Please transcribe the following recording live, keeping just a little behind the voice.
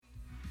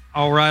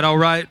All right, all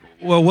right.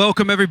 Well,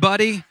 welcome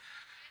everybody.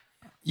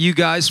 You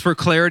guys, for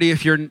clarity,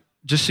 if you're,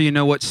 just so you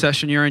know what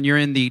session you're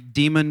in the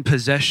demon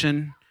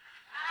possession,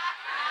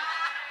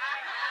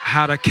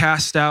 how to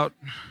cast out.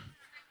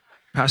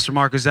 Pastor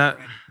Mark, is that?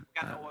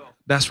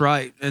 That's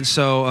right. And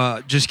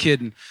so, just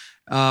kidding.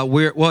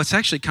 It's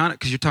actually kind of,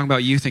 because you're talking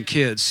about youth and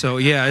kids. So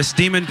yeah, it's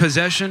demon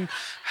possession,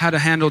 how to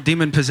handle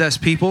demon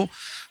possessed people.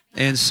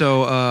 And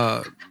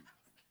so,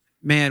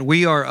 man,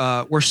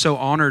 we're so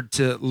honored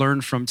to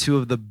learn from two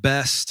of the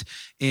best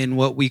in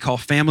what we call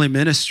family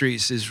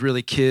ministries, is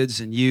really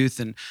kids and youth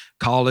and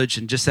college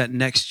and just that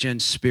next gen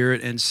spirit.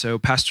 And so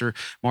Pastor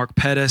Mark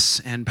Pettis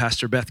and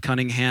Pastor Beth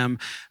Cunningham,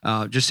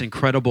 just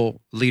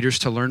incredible leaders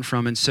to learn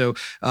from. And so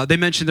they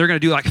mentioned they're going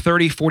to do like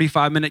 30,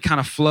 45-minute kind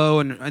of flow.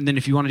 And then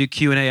if you want to do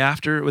Q&A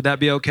after, would that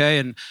be okay?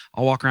 And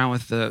I'll walk around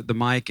with the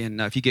mic. And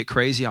if you get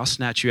crazy, I'll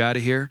snatch you out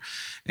of here.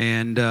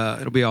 And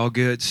it'll be all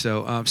good.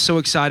 So I'm so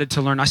excited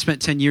to learn. I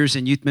spent 10 years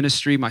in youth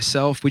ministry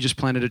myself. We just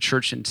planted a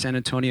church in San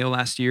Antonio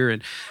last year.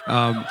 And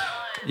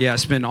yeah,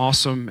 it's been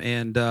awesome.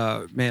 And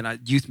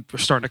youth are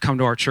starting to come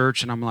to our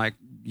church, and I'm like,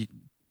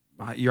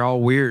 you're all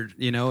weird,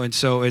 you know? And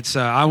so it's,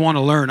 I want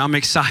to learn. I'm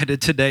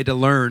excited today to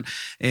learn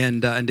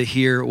and to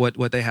hear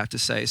what they have to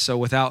say. So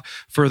without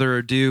further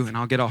ado, and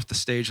I'll get off the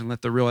stage and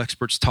let the real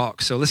experts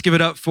talk. So let's give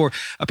it up for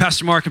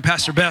Pastor Mark and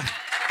Pastor Beth.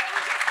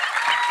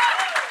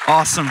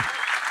 Awesome.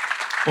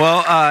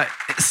 Well,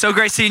 it's so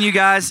great seeing you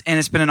guys, and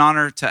it's been an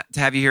honor to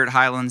have you here at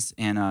Highlands,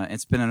 and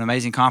it's been an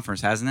amazing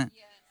conference, hasn't it?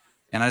 Yeah.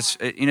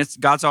 And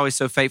God's always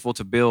so faithful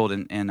to build,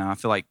 and I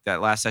feel like that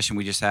last session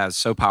we just had is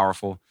so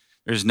powerful.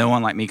 There's no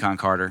one like Mekon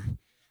Carter,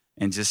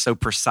 and just so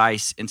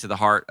precise into the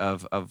heart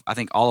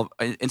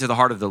into the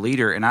heart of the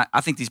leader. And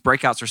I think these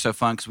breakouts are so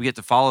fun because we get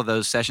to follow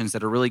those sessions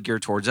that are really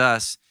geared towards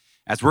us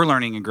as we're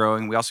learning and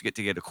growing. We also get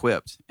to get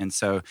equipped. And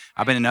so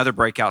I've been in other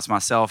breakouts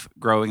myself,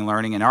 growing and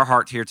learning. And our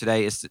heart here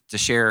today is to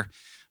share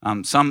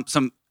some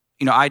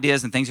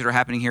ideas and things that are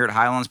happening here at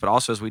Highlands, but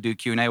also as we do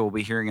Q&A, we'll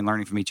be hearing and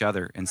learning from each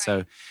other. And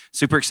so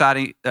super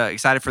excited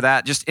for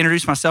that. Just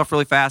introduce myself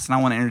really fast, and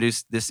I want to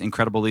introduce this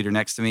incredible leader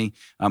next to me.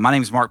 My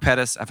name is Mark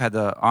Pettis. I've had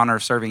the honor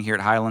of serving here at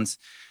Highlands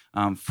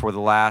for the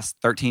last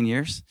 13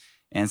 years.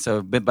 And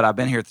so, but I've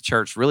been here at the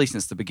church really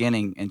since the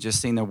beginning, and just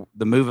seen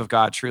the move of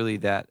God truly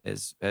that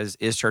is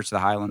Church of the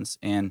Highlands,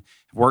 and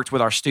worked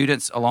with our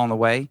students along the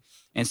way,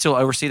 and still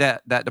oversee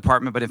that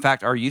department. But in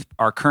fact,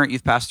 our current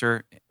youth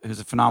pastor, who's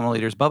a phenomenal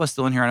leader, is Bubba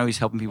still in here? I know he's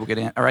helping people get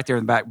in. Right there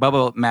in the back,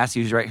 Bubba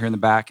Matthews right here in the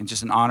back, and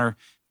just an honor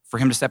for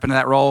him to step into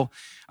that role.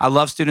 I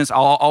love students.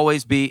 I'll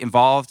always be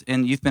involved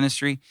in youth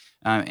ministry,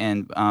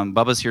 and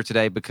Bubba's here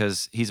today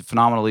because he's a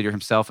phenomenal leader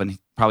himself, and he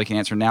probably can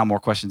answer now more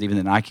questions even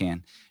than I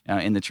can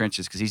in the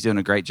trenches, because he's doing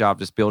a great job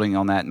just building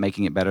on that and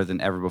making it better than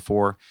ever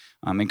before,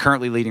 and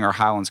currently leading our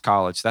Highlands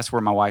College. That's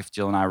where my wife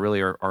Jill and I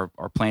really are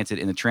planted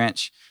in the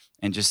trench,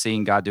 and just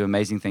seeing God do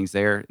amazing things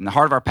there. And the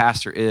heart of our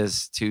pastor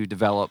is to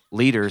develop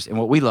leaders. And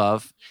what we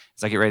love,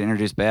 as I get ready to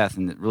introduce Beth,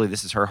 and really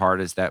this is her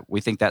heart, is that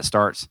we think that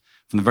starts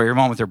from the very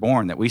moment they're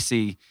born, that we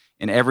see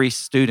in every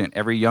student,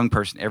 every young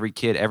person, every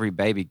kid, every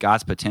baby,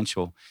 God's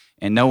potential.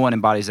 And no one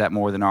embodies that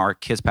more than our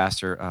kids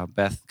pastor,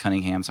 Beth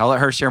Cunningham. So I'll let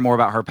her share more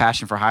about her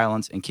passion for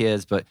Highlands and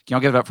kids. But can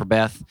y'all give it up for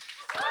Beth,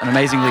 an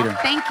amazing leader.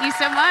 Thank you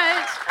so much.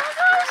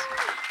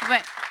 Oh my gosh.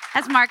 But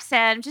as Mark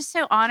said, I'm just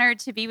so honored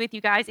to be with you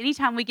guys.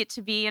 Anytime we get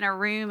to be in a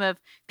room of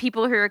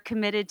people who are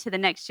committed to the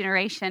next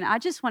generation, I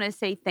just want to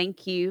say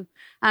thank you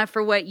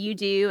for what you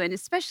do. And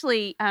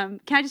especially, can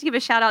I just give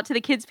a shout out to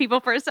the kids people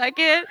for a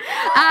second?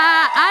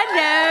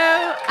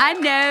 I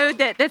know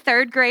that the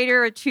third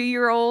grader or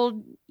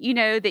 2-year-old,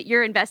 that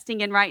you're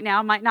investing in right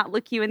now might not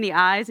look you in the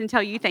eyes and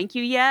tell you thank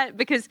you yet,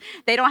 because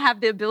they don't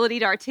have the ability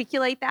to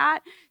articulate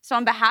that. So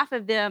on behalf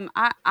of them,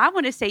 I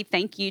want to say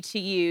thank you to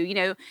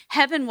you.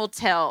 Heaven will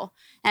tell.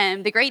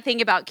 And the great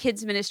thing about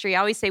kids ministry, I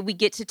always say we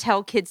get to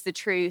tell kids the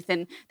truth,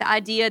 and the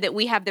idea that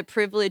we have the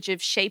privilege of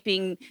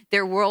shaping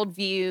their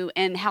worldview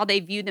and how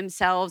they view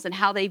themselves and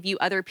how they view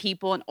other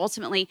people, and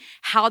ultimately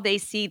how they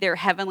see their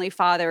Heavenly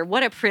Father.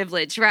 What a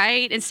privilege,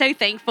 right? And so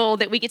thankful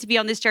that we get to be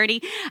on this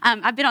journey.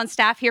 I've been on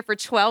staff here for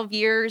 12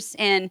 years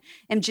and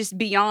am just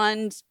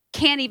beyond,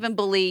 can't even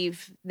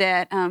believe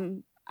that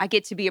I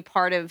get to be a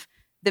part of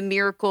the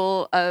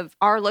miracle of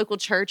our local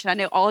church. And I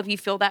know all of you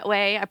feel that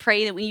way. I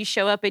pray that when you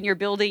show up in your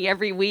building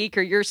every week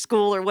or your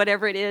school or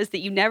whatever it is, that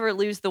you never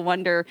lose the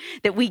wonder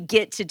that we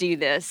get to do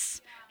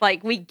this.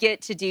 Like, we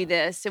get to do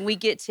this, and we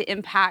get to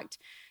impact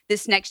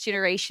this next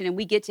generation, and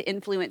we get to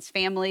influence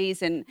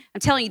families. And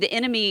I'm telling you, the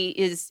enemy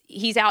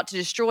he's out to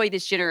destroy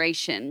this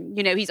generation.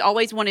 He's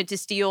always wanted to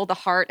steal the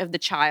heart of the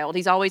child.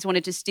 He's always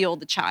wanted to steal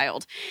the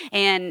child.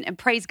 And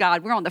praise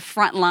God, we're on the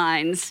front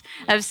lines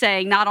of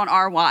saying, not on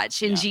our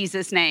watch, in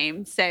Jesus'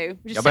 name. So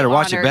y'all better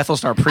watch it. Beth will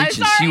start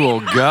preaching. She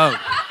will go.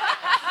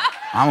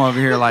 I'm over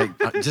here like,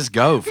 just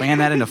go. Fan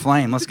that into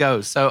flame. Let's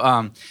go. So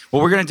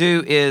what we're going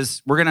to do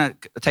is we're going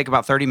to take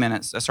about 30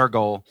 minutes. That's our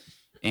goal.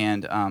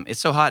 And it's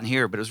so hot in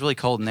here, but it was really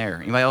cold in there.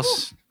 Anybody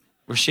else?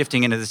 We're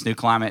shifting into this new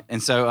climate.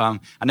 And so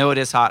I know it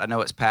is hot. I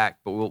know it's packed,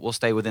 but we'll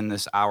stay within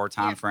this hour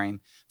time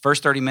frame.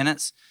 First 30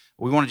 minutes,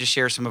 we want to just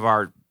share some of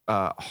our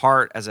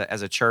heart as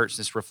a church.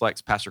 This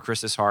reflects Pastor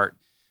Chris's heart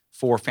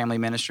for family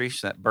ministry,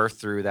 so that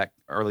birth through that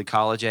early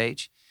college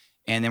age.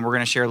 And then we're going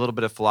to share a little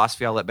bit of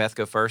philosophy. I'll let Beth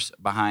go first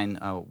behind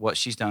what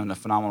she's done a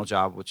phenomenal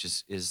job, which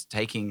is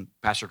taking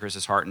Pastor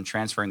Chris's heart and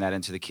transferring that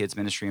into the kids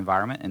ministry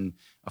environment, and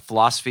a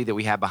philosophy that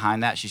we have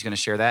behind that. She's going to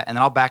share that. And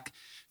then I'll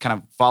kind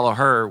of follow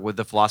her with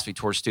the philosophy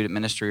towards student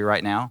ministry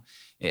right now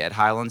at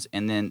Highlands.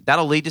 And then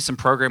that'll lead to some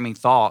programming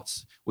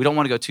thoughts. We don't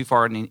want to go too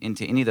far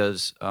into any of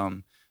those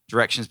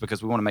directions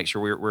because we want to make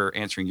sure we're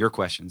answering your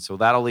questions. So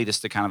that'll lead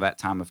us to kind of that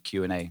time of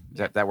Q&A.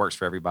 That works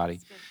for everybody.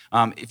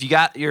 If you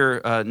got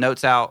your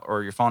notes out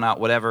or your phone out,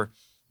 whatever,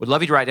 would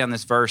love you to write down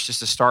this verse just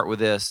to start with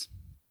this,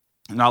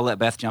 and I'll let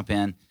Beth jump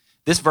in.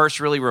 This verse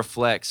really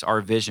reflects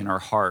our vision, our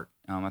heart.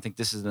 I think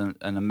this is an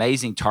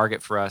amazing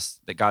target for us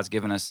that God's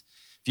given us.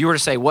 If you were to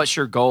say, what's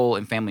your goal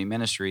in family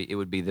ministry, it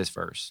would be this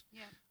verse.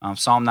 Yeah.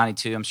 Psalm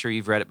 92, I'm sure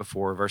you've read it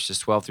before, verses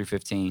 12 through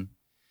 15.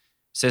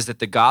 Says that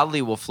the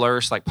godly will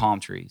flourish like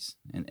palm trees.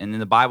 And in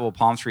the Bible,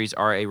 palm trees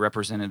are a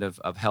representative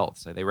of health.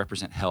 So they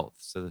represent health.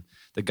 So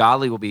the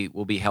godly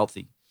will be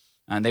healthy.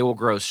 And they will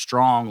grow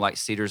strong like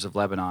cedars of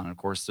Lebanon. And of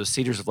course, those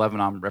cedars of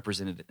Lebanon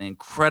represented an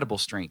incredible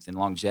strength and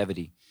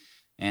longevity.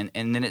 And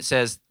then it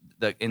says,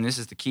 and this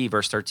is the key,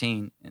 verse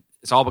 13,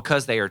 it's all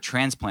because they are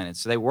transplanted.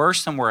 So they were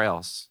somewhere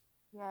else.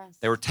 Yes.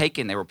 They were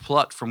taken, they were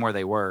plucked from where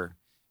they were,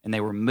 and they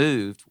were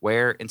moved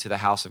where? Into the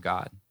house of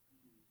God.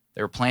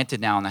 They were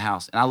planted now in the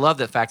house. And I love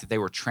the fact that they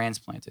were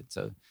transplanted.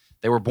 So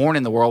they were born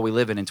in the world we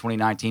live in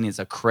 2019. It's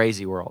a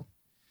crazy world.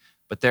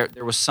 But there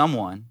was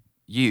someone,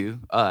 you,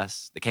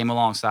 us, that came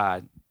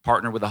alongside,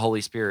 partnered with the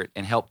Holy Spirit,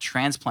 and helped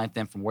transplant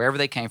them from wherever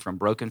they came from,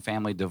 broken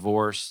family,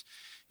 divorce,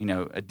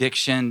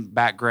 addiction,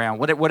 background,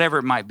 whatever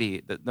it might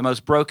be. The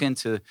most broken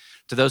to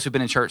those who've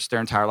been in church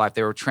their entire life.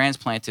 They were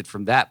transplanted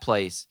from that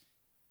place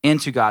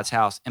into God's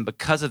house, and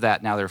because of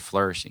that, now they're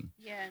flourishing.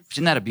 Yes.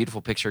 Isn't that a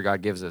beautiful picture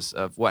God gives us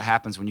of what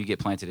happens when you get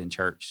planted in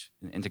church,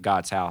 into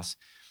God's house?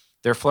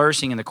 They're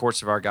flourishing in the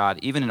courts of our God.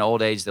 Even in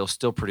old age, they'll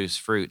still produce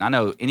fruit. And I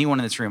know anyone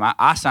in this room,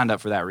 I signed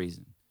up for that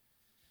reason.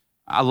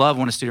 I love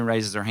when a student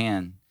raises their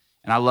hand,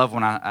 and I love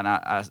when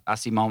I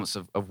see moments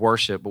of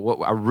worship, but what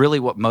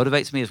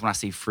motivates me is when I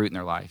see fruit in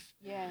their life.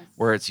 Yes.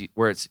 Where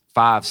it's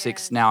 5,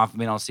 6, now I've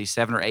been able to see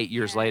 7 or 8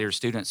 years later,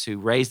 students who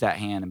raise that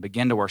hand and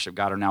begin to worship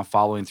God are now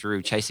following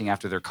through, chasing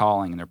after their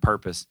calling and their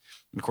purpose.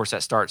 And of course,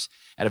 that starts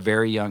at a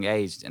very young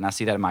age, and I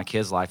see that in my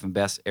kids' life in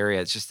Beth's area.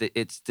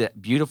 It's the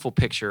beautiful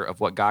picture of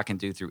what God can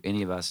do through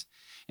any of us,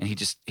 and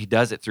He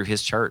does it through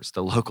His church,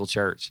 the local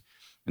church.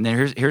 And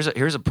then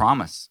here's a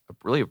promise,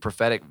 really a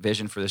prophetic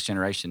vision for this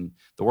generation.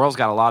 The world's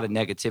got a lot of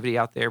negativity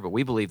out there, but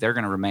we believe they're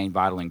going to remain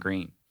vital and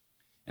green.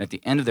 And at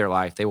the end of their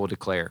life, they will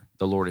declare,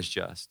 the Lord is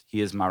just.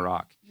 He is my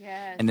rock.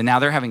 Yes. And then now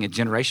they're having a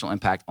generational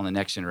impact on the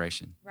next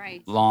generation.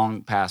 Right.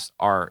 Long past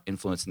our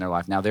influence in their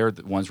life. Now they're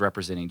the ones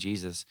representing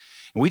Jesus.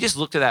 And we just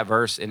looked at that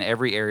verse in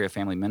every area of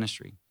family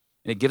ministry.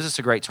 And it gives us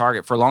a great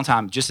target. For a long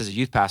time, just as a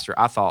youth pastor,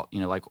 I thought,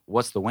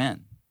 what's the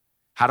win?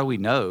 How do we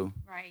know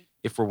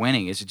if we're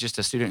winning? Is it just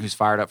a student who's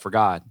fired up for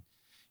God?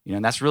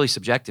 And that's really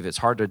subjective. It's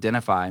hard to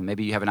identify. And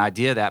maybe you have an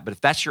idea of that. But if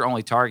that's your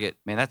only target,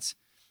 man,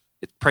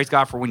 praise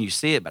God for when you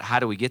see it, but how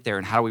do we get there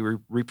and how do we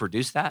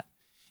reproduce that?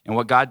 And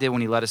what God did when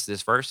He led us to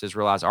this verse is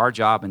realize our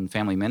job in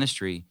family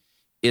ministry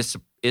is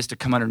to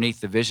come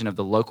underneath the vision of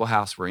the local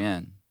house we're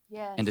in.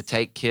 Yes. And to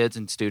take kids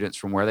and students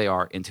from where they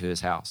are into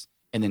His house.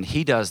 And then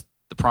He does,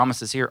 the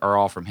promises here are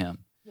all from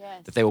Him.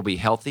 Yes. That they will be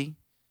healthy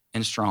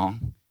and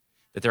strong,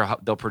 that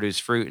they'll produce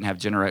fruit and have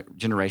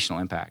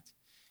generational impact.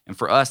 And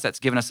for us, that's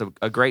given us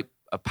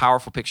a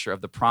powerful picture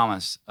of the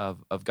promise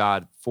of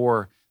God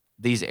for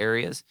these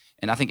areas.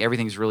 And I think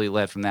everything's really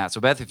led from that. So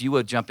Beth, if you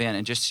would jump in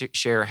and just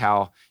share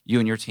how you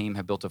and your team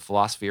have built a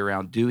philosophy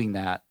around doing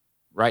that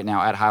right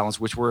now at Highlands,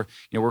 which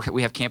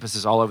we have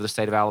campuses all over the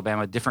state of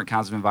Alabama, different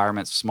kinds of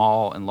environments,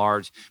 small and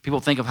large.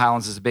 People think of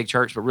Highlands as a big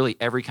church, but really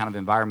every kind of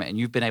environment. And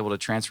you've been able to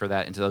transfer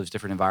that into those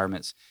different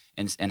environments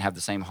and have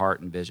the same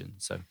heart and vision.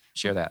 So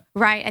share that.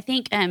 Right. I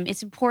think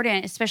it's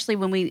important, especially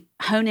when we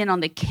hone in on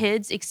the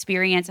kids'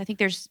 experience. I think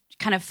there's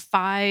kind of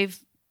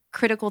 5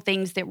 critical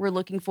things that we're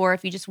looking for.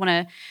 If you just want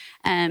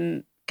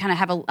to kind of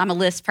have I'm a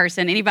list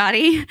person,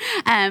 anybody?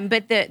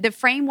 But the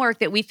framework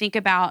that we think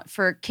about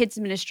for kids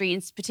ministry,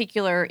 in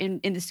particular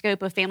in the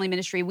scope of family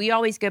ministry, we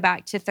always go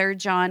back to 3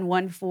 John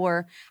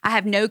 1:4. I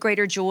have no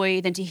greater joy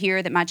than to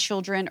hear that my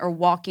children are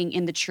walking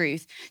in the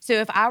truth. So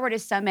if I were to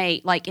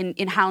summate, like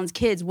in Highlands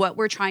Kids, what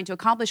we're trying to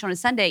accomplish on a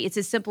Sunday, it's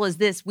as simple as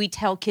this: we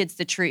tell kids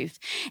the truth.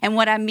 And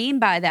what I mean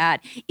by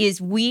that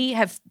is we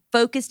have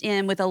focused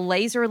in with a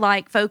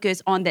laser-like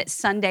focus on that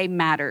Sunday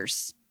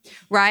matters.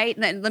 right?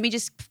 Let me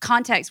just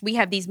context. We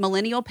have these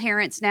millennial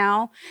parents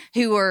now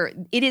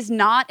it is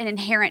not an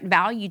inherent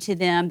value to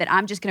them that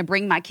I'm just going to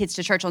bring my kids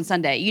to church on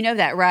Sunday. You know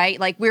that, right?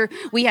 Like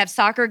we have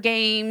soccer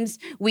games.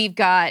 We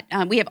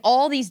have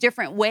all these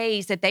different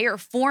ways that they are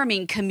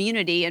forming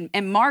community.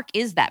 And Mark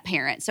is that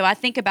parent. So I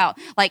think about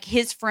like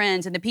his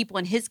friends and the people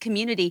in his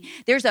community.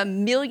 There's a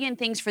million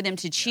things for them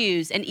to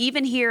choose. And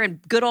even here in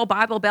good old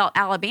Bible Belt,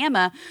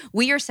 Alabama,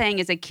 we are saying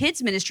as a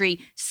kids ministry,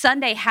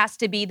 Sunday has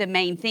to be the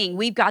main thing.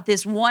 We've got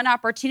this one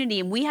opportunity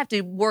and we have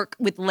to work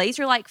with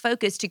laser-like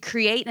focus to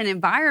create an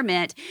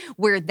environment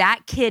where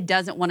that kid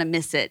doesn't want to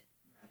miss it,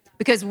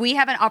 because we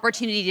have an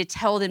opportunity to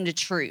tell them the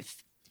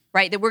truth,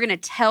 right? That we're going to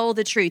tell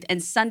the truth,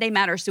 and Sunday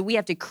matters. So we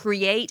have to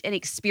create an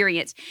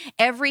experience.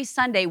 Every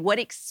Sunday, what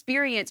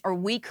experience are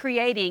we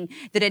creating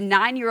that a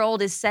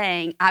 9-year-old is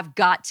saying, I've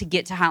got to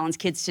get to Highlands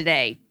Kids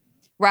today?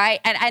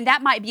 Right? And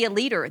that might be a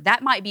leader.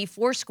 That might be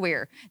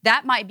Foursquare.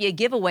 That might be a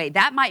giveaway.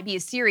 That might be a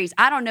series.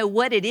 I don't know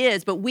what it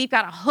is, but we've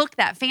got to hook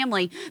that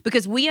family,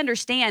 because we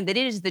understand that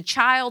it is the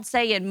child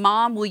saying,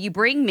 Mom, will you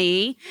bring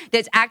me,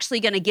 that's actually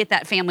going to get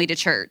that family to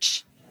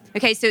church.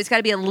 Okay, so it's got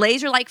to be a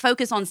laser-like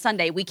focus on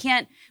Sunday. We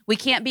can't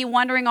be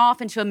wandering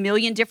off into a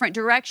million different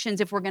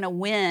directions if we're going to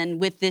win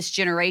with this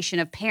generation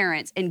of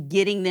parents and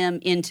getting them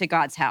into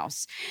God's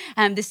house.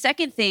 The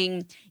second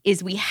thing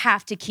is we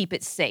have to keep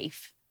it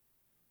safe.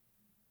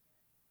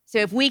 So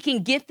if we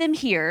can get them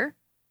here,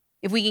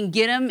 if we can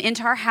get them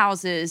into our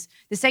houses,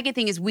 the second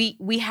thing is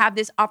we have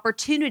this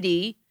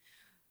opportunity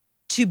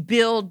to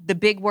build, the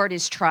big word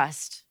is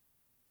trust.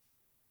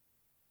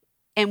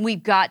 And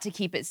we've got to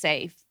keep it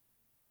safe.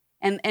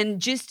 And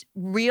just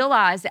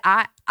realize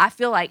that I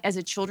feel like as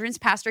a children's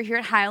pastor here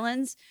at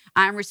Highlands,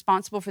 I'm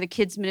responsible for the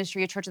kids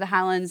ministry at Church of the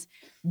Highlands.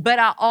 But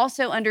I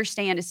also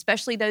understand,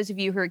 especially those of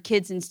you who are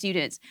kids and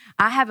students,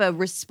 I have a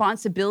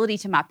responsibility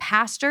to my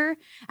pastor.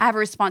 I have a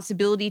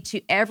responsibility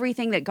to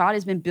everything that God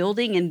has been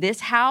building in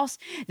this house,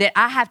 that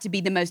I have to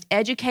be the most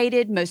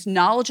educated, most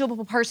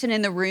knowledgeable person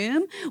in the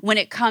room when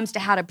it comes to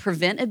how to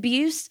prevent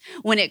abuse,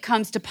 when it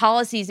comes to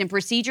policies and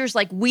procedures.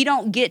 Like, we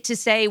don't get to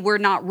say we're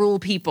not rule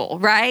people,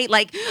 right?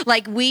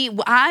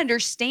 I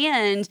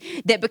understand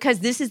that because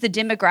this is the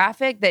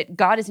demographic that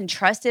God has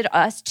entrusted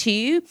us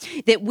to,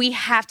 that we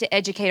have to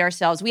educate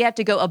ourselves. We have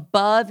to go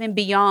above and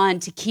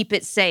beyond to keep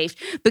it safe,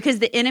 because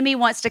the enemy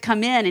wants to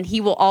come in and he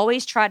will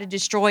always try to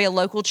destroy a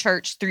local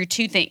church through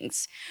two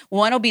things.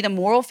 One will be the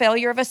moral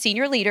failure of a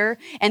senior leader,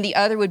 and the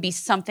other would be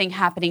something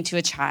happening to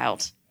a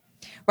child,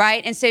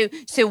 right? And so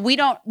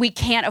we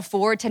can't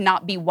afford to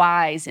not be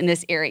wise in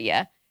this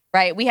area.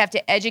 Right? We have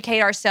to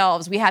educate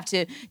ourselves. We have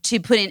to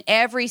put in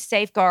every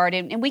safeguard,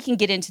 and we can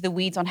get into the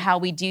weeds on how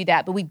we do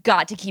that, but we've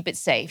got to keep it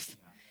safe.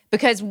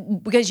 Because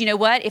you know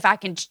what? If I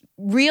can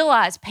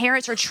realize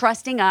parents are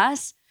trusting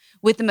us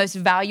with the most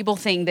valuable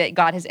thing that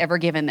God has ever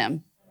given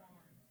them.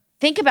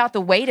 Think about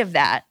the weight of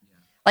that.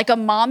 Like a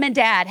mom and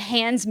dad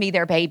hands me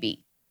their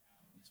baby.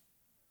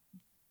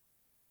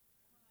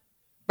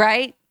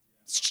 Right?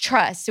 It's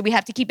trust. So we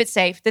have to keep it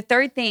safe. The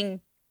third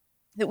thing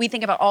that we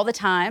think about all the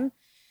time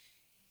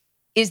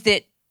is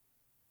that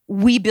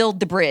we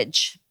build the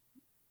bridge.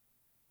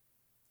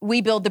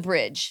 We build the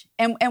bridge.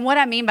 And what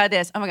I mean by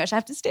this, oh my gosh, I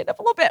have to stand up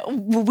a little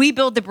bit. We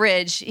build the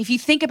bridge. If you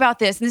think about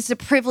this, and this is a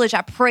privilege,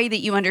 I pray that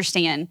you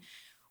understand.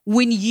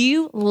 When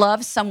you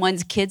love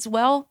someone's kids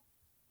well,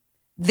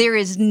 there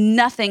is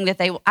nothing that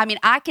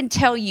I can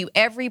tell you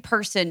every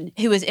person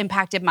who has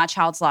impacted my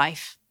child's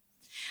life.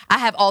 I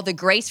have all the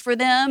grace for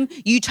them.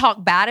 You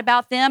talk bad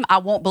about them, I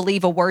won't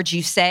believe a word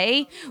you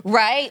say,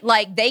 right?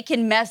 Like, they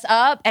can mess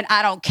up and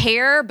I don't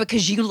care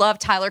because you love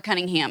Tyler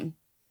Cunningham.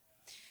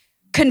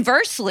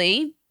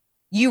 Conversely,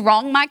 you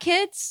wrong my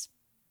kids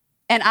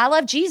and I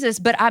love Jesus,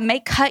 but I may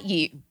cut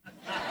you.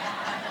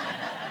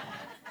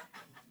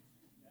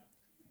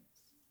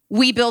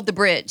 We build the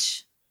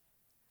bridge.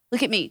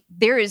 Look at me.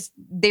 There is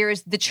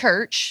the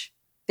church,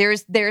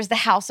 there's the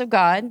house of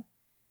God,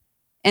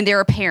 and there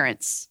are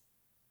parents.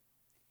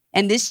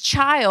 And this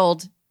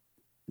child,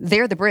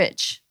 they're the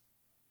bridge.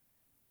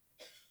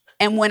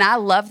 And when I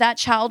love that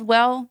child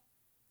well,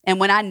 and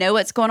when I know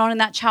what's going on in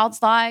that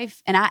child's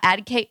life, and I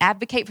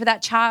advocate for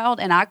that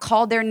child, and I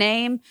call their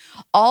name,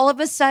 all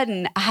of a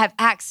sudden I have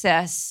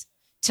access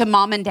to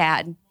mom and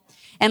dad.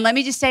 And let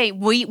me just say,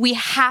 we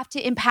have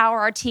to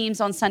empower our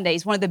teams on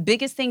Sundays. One of the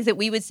biggest things that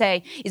we would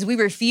say is we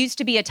refuse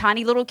to be a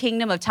tiny little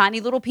kingdom of tiny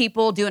little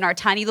people doing our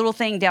tiny little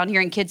thing down here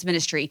in kids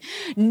ministry.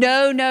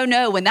 No.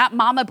 When that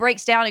mama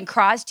breaks down and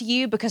cries to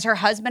you because her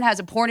husband has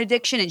a porn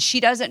addiction and she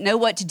doesn't know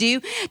what to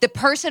do, the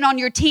person on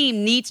your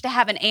team needs to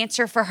have an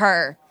answer for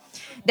her.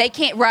 They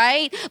can't,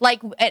 right?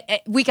 Like,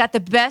 we got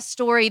the best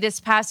story this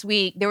past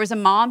week. There was a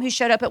mom who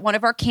showed up at one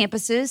of our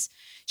campuses.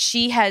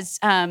 She has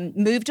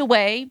moved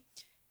away,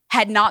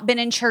 had not been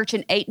in church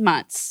in 8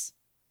 months,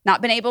 not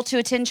been able to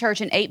attend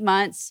church in 8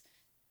 months,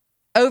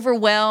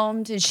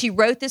 overwhelmed. And she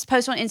wrote this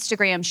post on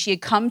Instagram. She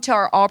had come to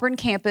our Auburn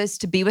campus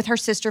to be with her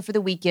sister for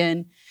the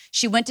weekend.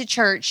 She went to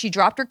church. She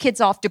dropped her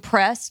kids off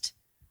depressed,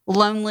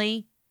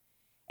 lonely.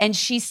 And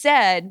she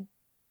said,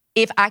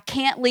 if I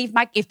can't leave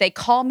if they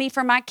call me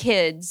for my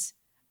kids,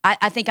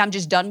 I think I'm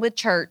just done with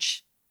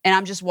church and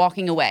I'm just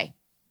walking away.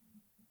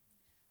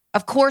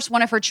 Of course,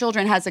 one of her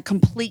children has a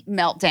complete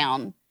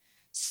meltdown,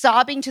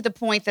 sobbing to the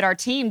point that our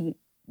team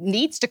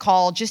needs to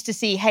call just to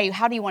see, hey,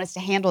 how do you want us to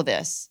handle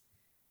this?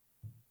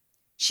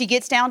 She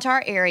gets down to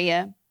our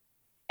area,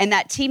 and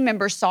that team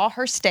member saw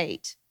her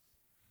state,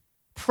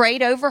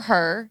 prayed over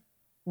her,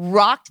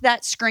 rocked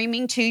that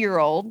screaming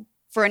 2-year-old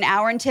for an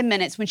hour and 10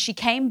 minutes. When she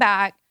came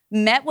back,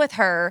 met with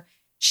her,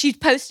 she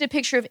posted a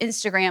picture of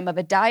Instagram of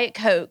a Diet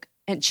Coke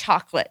and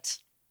chocolate.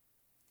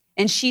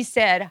 And she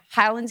said,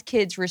 Highlands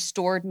Kids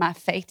restored my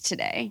faith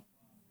today.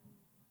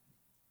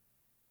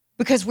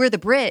 Because we're the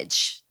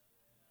bridge.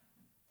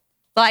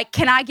 Like,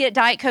 can I get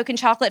Diet Coke and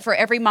chocolate for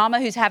every mama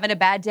who's having a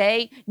bad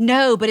day?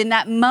 No, but in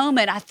that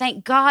moment, I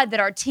thank God that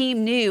our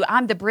team knew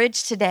I'm the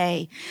bridge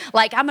today.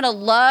 Like, I'm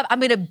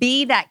going to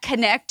be that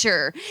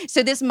connector.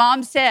 So this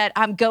mom said,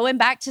 I'm going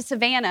back to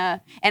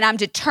Savannah and I'm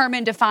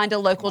determined to find a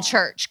local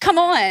church. Come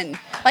on.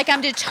 Like,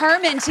 I'm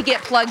determined to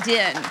get plugged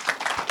in.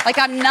 Like,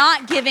 I'm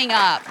not giving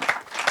up.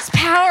 It's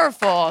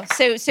powerful.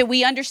 So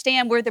we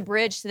understand we're the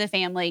bridge to the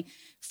family.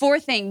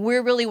 Fourth thing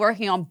we're really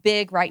working on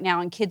big right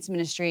now in kids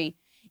ministry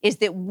is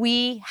that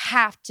we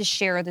have to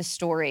share the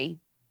story.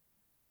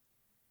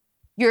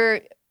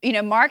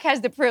 Mark has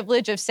the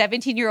privilege of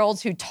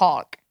 17-year-olds who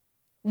talk.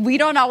 We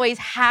don't always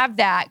have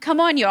that. Come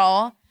on,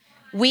 y'all.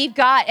 We've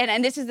got,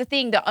 and this is the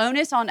thing, the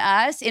onus on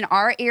us in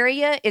our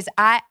area is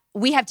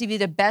we have to be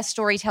the best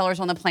storytellers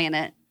on the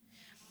planet.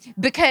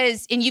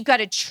 Because, and you've got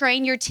to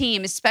train your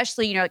team,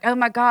 especially, like, oh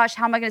my gosh,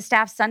 how am I going to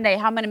staff Sunday?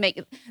 How am I going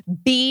to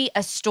be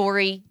a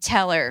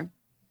storyteller?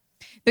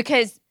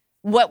 Because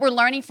what we're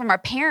learning from our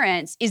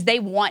parents is they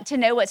want to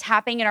know what's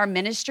happening in our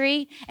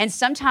ministry. And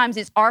sometimes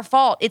it's our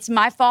fault. It's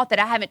my fault that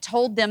I haven't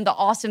told them the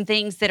awesome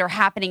things that are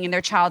happening in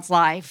their child's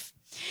life.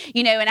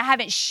 And I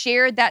haven't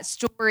shared that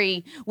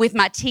story with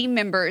my team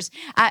members.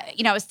 I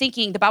was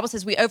thinking, the Bible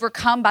says we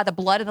overcome by the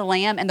blood of the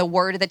Lamb and the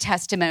word of the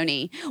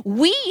testimony.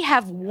 We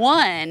have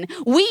won.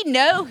 We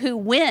know who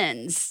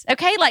wins.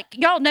 Okay? Like,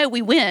 y'all know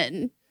we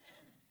win.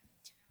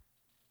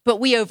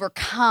 But we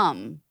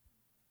overcome.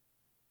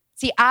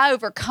 See, I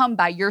overcome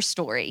by your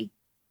story.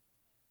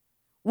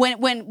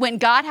 When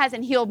God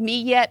hasn't healed me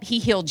yet, he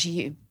healed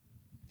you.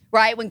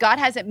 Right? When God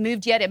hasn't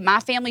moved yet in my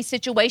family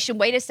situation,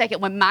 wait a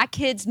second, when my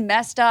kids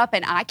messed up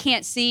and I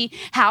can't see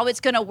how it's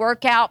going to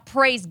work out,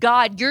 praise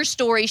God, your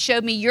story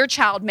showed me your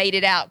child made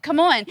it out. Come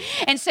on.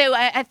 And so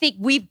I think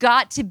we've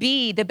got to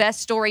be the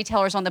best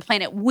storytellers on the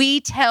planet. We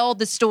tell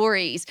the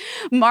stories.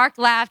 Mark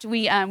laughed.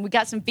 We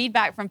got some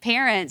feedback from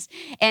parents,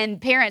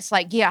 and parents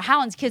like, yeah,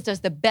 Highlands Kids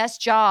does the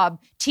best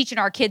job teaching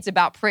our kids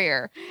about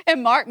prayer.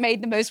 And Mark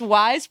made the most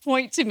wise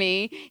point to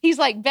me. He's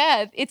like,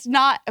 Beth,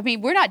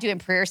 we're not doing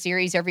prayer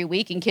series every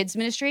week in kids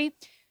ministry.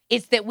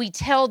 It's that we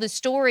tell the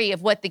story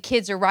of what the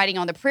kids are writing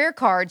on the prayer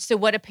card. So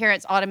what do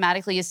parents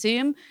automatically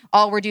assume?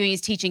 All we're doing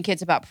is teaching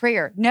kids about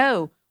prayer.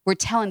 No, we're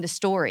telling the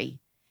story.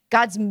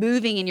 God's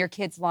moving in your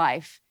kid's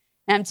life.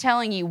 And I'm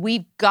telling you,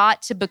 we've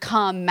got to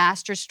become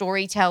master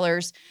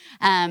storytellers,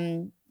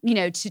 to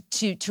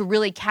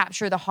really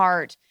capture the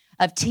heart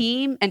of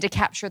team and to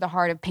capture the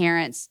heart of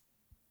parents.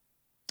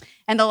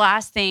 And the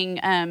last thing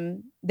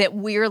that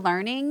we're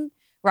learning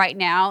right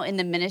now in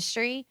the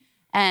ministry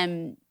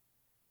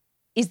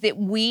is that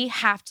we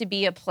have to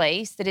be a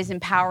place that is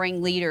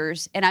empowering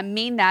leaders. And I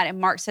mean that, and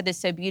Mark said this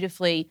so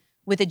beautifully,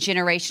 with a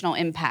generational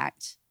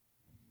impact.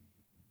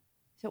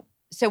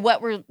 So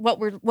what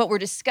we're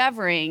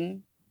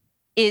discovering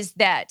is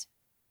that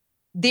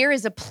there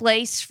is a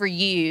place for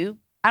you.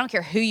 I don't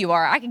care who you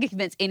are. I can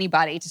convince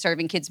anybody to serve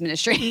in kids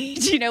ministry.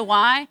 Do you know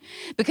why?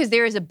 Because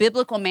there is a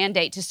biblical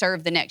mandate to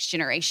serve the next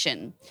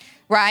generation,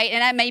 right?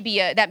 And that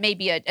may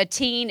be a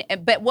teen.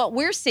 But what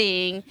we're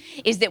seeing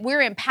is that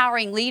we're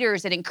empowering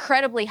leaders at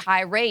incredibly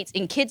high rates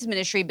in kids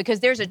ministry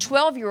because there's a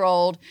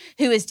 12-year-old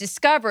who has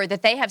discovered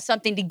that they have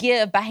something to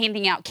give by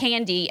handing out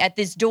candy at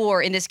this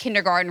door in this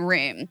kindergarten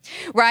room,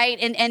 right?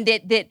 And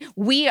that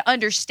we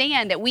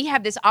understand that we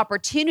have this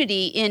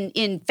opportunity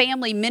in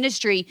family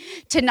ministry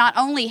to not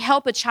only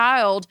help a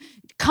child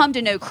come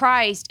to know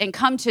Christ and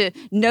come to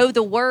know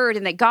the word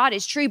and that God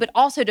is true, but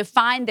also to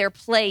find their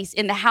place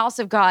in the house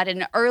of God at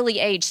an early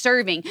age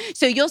serving.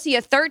 So you'll see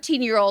a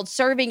 13-year-old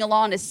serving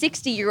along a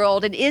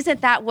 60-year-old, and isn't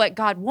that what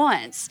God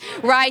wants,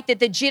 right? That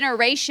the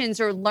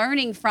generations are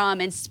learning from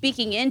and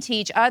speaking into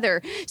each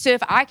other. So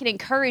if I can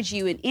encourage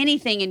you in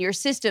anything in your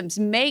systems,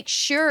 make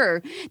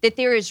sure that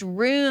there is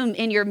room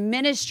in your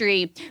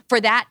ministry for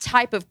that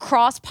type of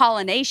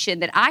cross-pollination,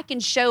 that I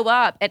can show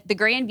up at the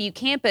Grandview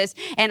campus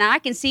and I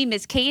can see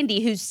Miss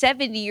Candy, who's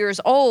 70 years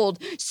old,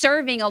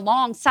 serving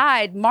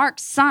alongside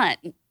Mark's son.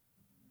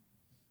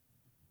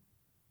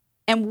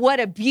 And what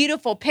a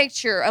beautiful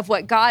picture of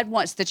what God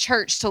wants the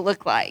church to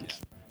look like.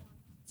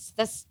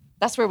 That's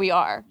where we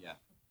are. Yeah,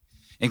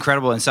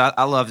 incredible. And so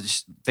I love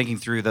just thinking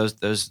through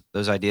those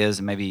ideas,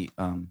 and maybe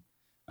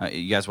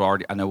you guys will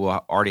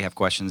already have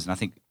questions. And I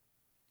think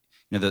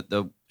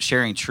the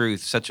sharing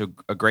truth, such a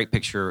great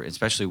picture,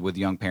 especially with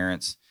young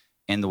parents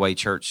and the way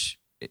church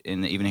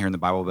and even here in the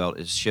Bible Belt,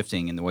 is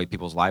shifting, and the way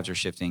people's lives are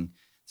shifting.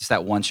 Just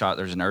that one shot,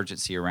 there's an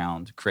urgency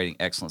around creating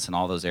excellence in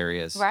all those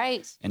areas.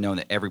 Right. And knowing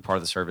that every part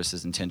of the service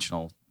is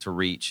intentional to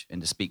reach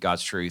and to speak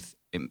God's truth,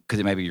 because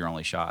it may be your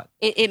only shot.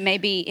 It may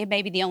be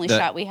the only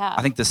shot we have.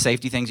 I think the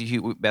safety things,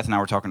 Beth and I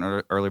were talking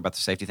earlier about the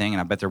safety thing,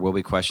 and I bet there will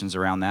be questions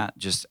around that.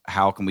 Just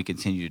how can we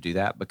continue to do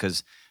that?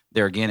 Because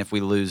there again, if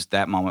we lose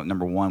that moment,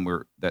 number one,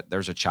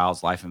 there's a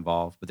child's life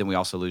involved, but then we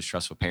also lose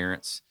trust with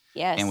parents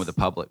and with the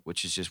public,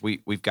 which is just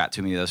we've got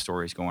too many of those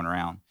stories going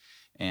around.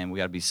 And we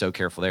got to be so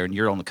careful there. And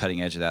you're on the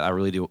cutting edge of that. I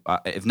really do.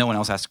 If no one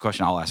else asks a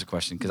question, I'll ask a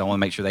question because I want to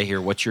make sure they hear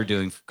what you're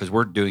doing, because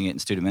we're doing it in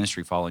student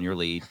ministry, following your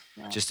lead,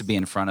 just to be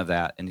in front of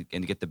that and to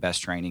get the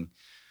best training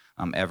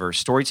ever.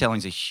 Storytelling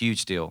is a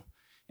huge deal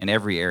in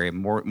every area.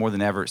 More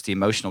than ever, it's the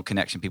emotional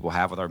connection people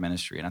have with our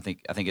ministry. And I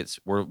think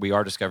we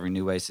are discovering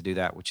new ways to do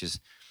that, which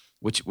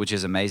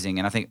is amazing.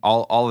 And I think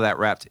all of that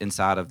wrapped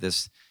inside of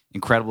this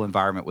incredible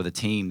environment with a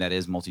team that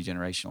is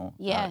multi-generational.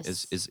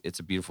 Yes. It's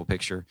a beautiful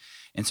picture.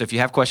 And so if you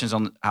have questions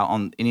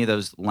on any of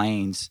those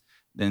lanes,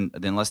 then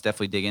let's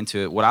definitely dig into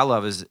it. What I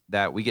love is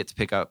that we get to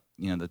pick up,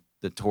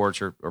 the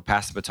torch or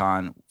pass the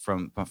baton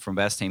from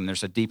Beth's team.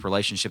 There's a deep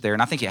relationship there.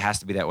 And I think it has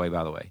to be that way,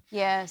 by the way.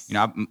 Yes.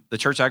 The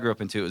church I grew up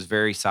into, it was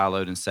very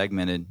siloed and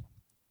segmented.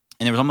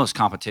 And there was almost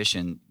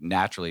competition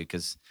naturally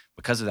because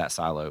of that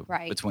silo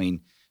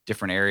between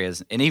different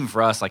areas. And even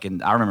for us, I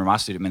remember my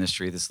student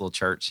ministry, this little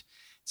church,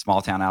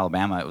 small town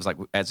Alabama, it was like,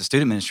 as a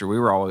student ministry, we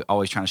were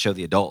always trying to show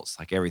the adults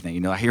like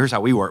everything. Here's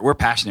how we work. We're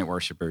passionate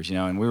worshipers,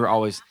 and we were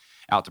always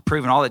out to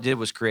prove. And all it did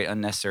was create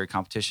unnecessary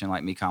competition.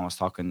 Like Mekon was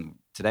talking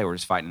today, we're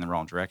just fighting in the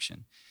wrong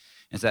direction.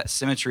 And so that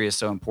symmetry is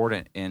so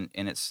important, and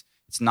it's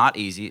not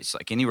easy. It's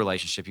like any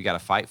relationship, you got to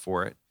fight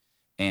for it,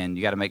 and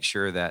you got to make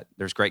sure that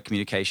there's great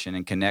communication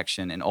and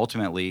connection, and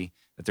ultimately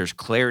that there's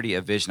clarity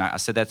of vision. I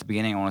said that at the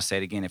beginning. I want to say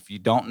it again. If you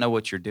don't know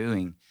what you're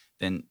doing,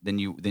 then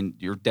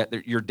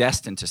you're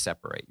destined to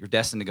separate. You're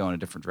destined to go in a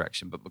different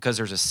direction. But because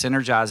there's a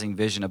synergizing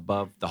vision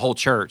above the whole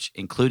church,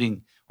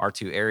 including our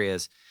two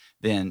areas,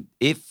 then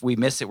if we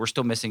miss it, we're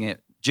still missing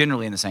it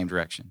generally in the same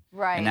direction.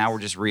 Right. And now we're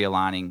just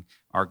realigning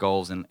our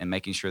goals and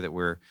making sure that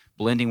we're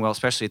blending well,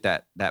 especially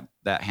at that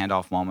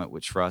handoff moment,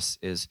 which for us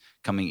is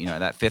coming,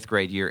 that 5th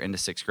grade year into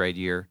 6th grade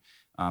year.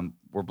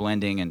 We're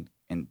blending,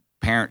 and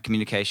parent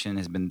communication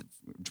has been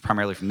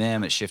primarily from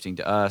them. It's shifting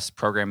to us.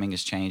 Programming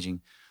is changing.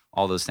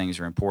 All those things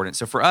are important.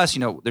 So for us,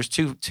 there's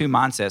two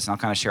mindsets, and I'll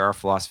kind of share our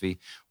philosophy.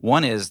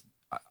 One is,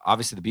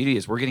 obviously, the beauty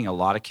is we're getting a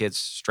lot of kids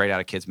straight out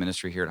of kids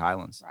ministry here at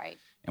Highlands. Right.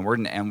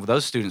 And with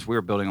those students, we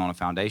are building on a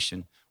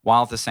foundation,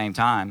 while at the same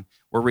time,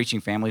 we're reaching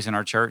families in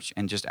our church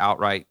and just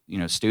outright,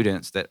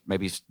 students that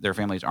maybe their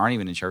families aren't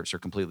even in church, they're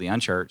completely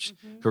unchurched,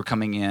 who are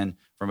coming in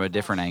from a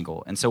different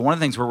angle. And so one of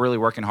the things we're really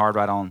working hard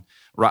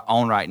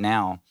right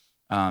now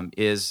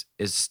is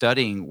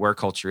studying where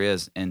culture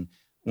is. And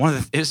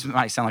this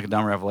might sound like a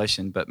dumb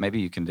revelation, but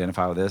maybe you can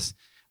identify with this.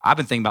 I've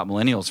been thinking about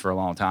millennials for a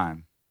long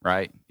time,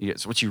 right?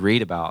 It's what you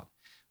read about.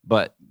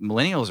 But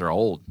millennials are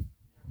old.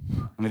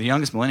 I mean, the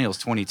youngest millennial is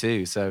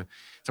 22. So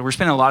we're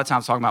spending a lot of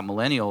time talking about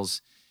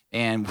millennials,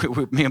 and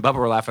me and Bubba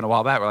were laughing a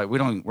while back. We're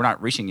like, we're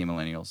not reaching you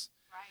millennials.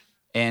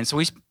 Right. And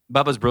so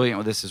Bubba's brilliant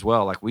with this as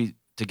well. Like we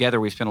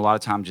spent a lot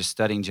of time just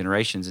studying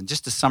generations, and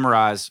just to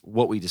summarize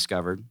what we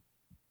discovered,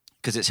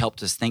 because it's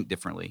helped us think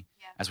differently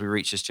as we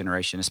reach this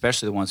generation,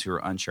 especially the ones who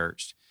are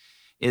unchurched,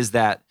 is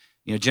that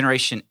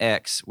Generation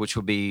X, which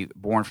will be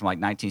born from like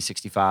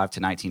 1965 to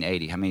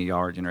 1980. How many of y'all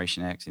are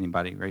Generation X?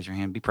 Anybody raise your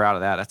hand? Be proud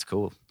of that. That's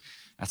cool.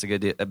 That's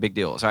a big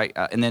deal. So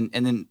and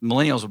then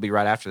millennials will be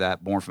right after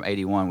that, born from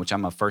 81, which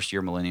I'm a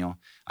first-year millennial.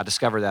 I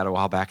discovered that a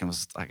while back and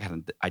was like, I had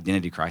an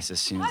identity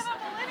crisis. I'm a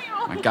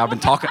millennial. Like, I've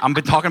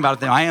been talking about it.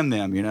 Then I am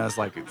them.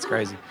 It's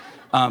crazy.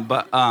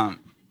 But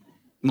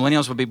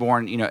millennials will be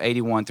born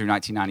 81 through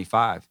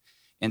 1995.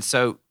 And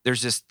so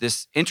there's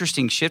this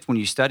interesting shift when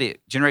you study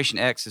it. Generation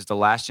X is the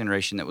last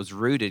generation that was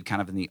rooted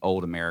kind of in the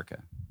old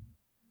America.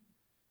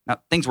 Now,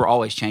 things were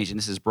always changing.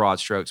 This is broad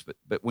strokes.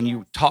 But when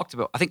you talked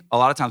about, I think a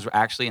lot of times we're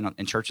actually,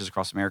 in churches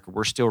across America,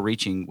 we're still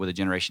reaching with a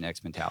Generation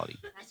X mentality.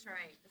 That's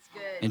right. That's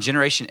good. In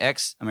Generation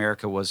X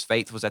America,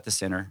 faith was at the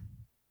center.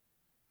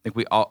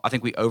 I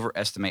think we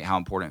overestimate how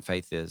important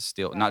faith is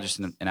still, right. Not just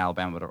in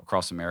Alabama, but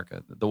across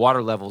America. The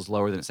water level is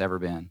lower than it's ever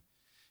been.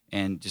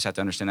 And just have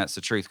to understand that's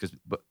the truth,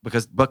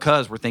 because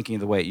we're thinking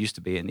of the way it used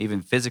to be. And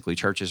even physically,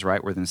 churches,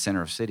 right, we're in the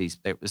center of cities.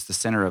 It's the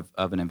center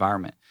of an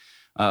environment.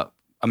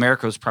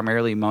 America was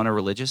primarily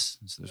mono-religious.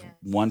 So there's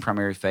one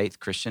primary faith,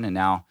 Christian, and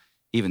now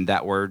even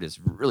that word is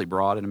really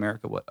broad in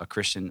America, what a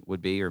Christian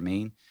would be or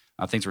mean.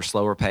 Things were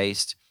slower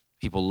paced.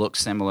 People looked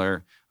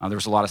similar. There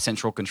was a lot of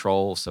central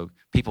control. So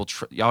people,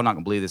 y'all not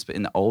going to believe this, but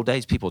in the old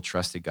days, people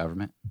trusted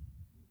government.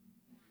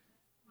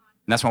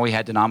 And that's why we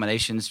had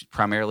denominations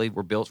primarily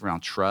were built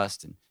around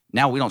trust. And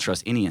now we don't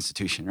trust any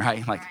institution,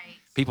 right? Like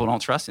people don't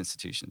trust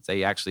institutions.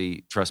 They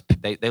actually trust,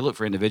 they look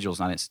for individuals,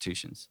 not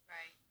institutions.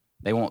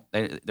 Right.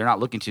 They're not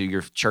looking to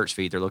your church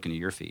feed. They're looking to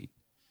your feed.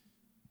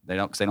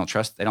 Because they don't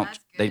trust.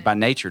 They by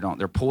nature don't.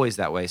 They're poised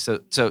that way. So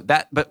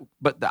that,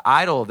 but the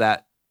idol of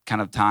that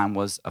kind of time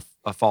was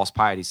a false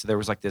piety. So there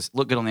was like this,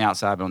 look good on the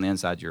outside, but on the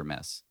inside, you're a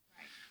mess.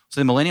 Right.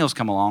 So the millennials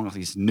come along, with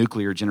this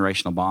nuclear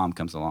generational bomb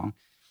comes along.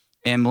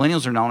 And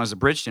millennials are known as a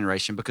bridge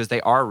generation because they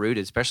are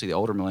rooted, especially the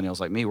older millennials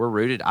like me, we're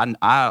rooted.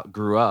 I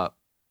grew up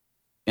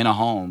in a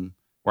home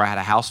where I had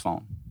a house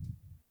phone.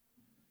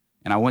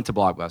 And I went to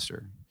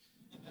Blockbuster.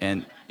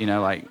 And,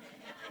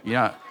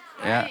 yeah.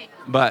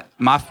 But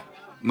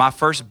my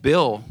first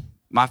bill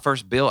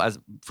as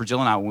for Jill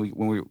and I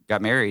when we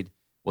got married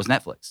was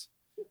Netflix.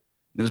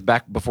 It was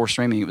back before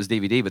streaming. It was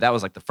DVD, but that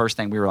was like the first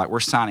thing we were like, we're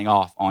signing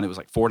off on. It was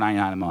like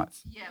 $4.99 a month.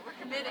 Yeah, we're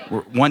committing.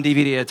 We're one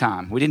DVD at a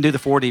time. We didn't do the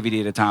 4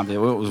 DVD at a time. It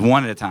was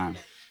one at a time.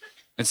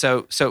 And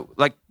so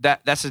like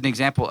that's an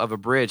example of a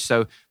bridge.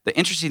 So the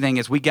interesting thing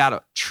is we got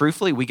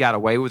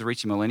away with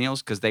reaching millennials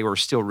because they were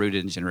still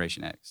rooted in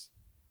Generation X.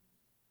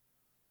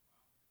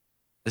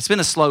 It's been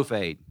a slow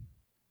fade,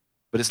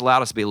 but it's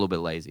allowed us to be a little bit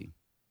lazy.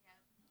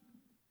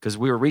 Because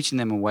we were reaching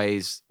them in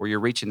ways where you're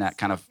reaching that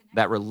kind of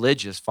that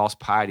religious false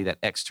piety, that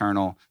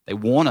external. They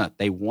wanna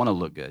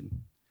look good.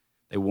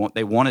 They want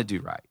to do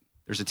right.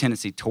 There's a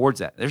tendency towards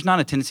that. There's not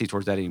a tendency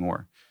towards that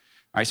anymore.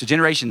 All right. So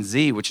Generation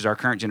Z, which is our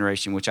current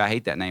generation, which I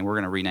hate that name. We're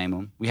going to rename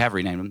them. We have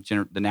renamed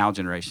them the Now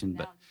generation,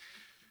 but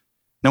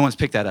no one's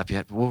picked that up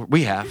yet. Well,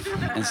 we have,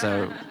 and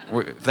so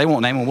if they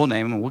won't name them, we'll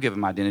name them, and we'll give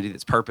them identity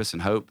that's purpose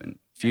and hope and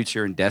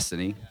future and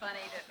destiny. Funny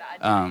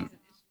that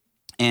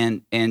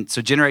And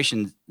so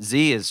Generation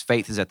Z is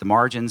faith is at the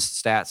margins.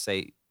 Stats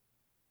say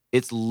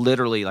it's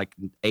literally like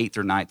 8th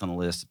or 9th on the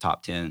list of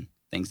top 10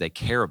 things they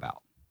care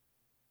about,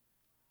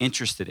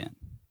 interested in.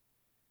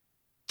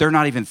 They're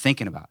not even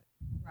thinking about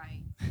it.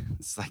 Right.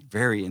 It's like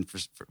very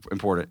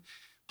important.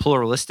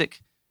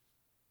 Pluralistic.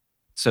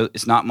 So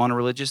it's not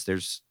monoreligious.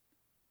 There's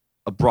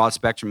a broad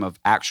spectrum of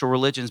actual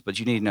religions, but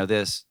you need to know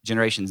this.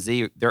 Generation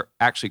Z, they're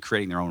actually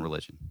creating their own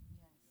religion.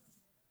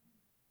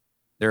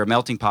 They're a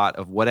melting pot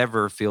of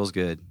whatever feels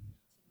good.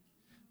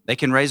 They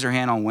can raise their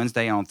hand on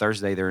Wednesday and on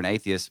Thursday. They're an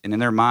atheist. And in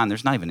their mind,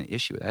 there's not even an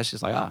issue. That's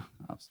just like, a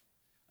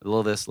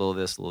little this, a little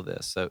this, a little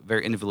this. So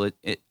very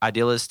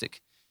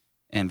idealistic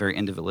and very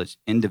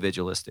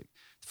individualistic.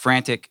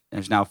 Frantic.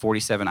 There's now a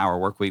 47-hour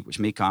work week, which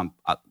Mekon,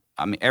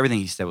 I mean, everything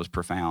he said was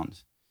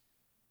profound.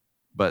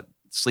 But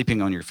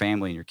sleeping on your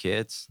family and your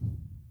kids,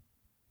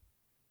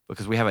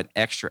 because we have an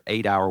extra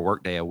 8-hour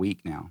workday a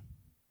week now.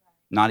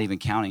 Not even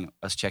counting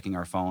us checking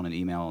our phone and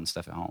email and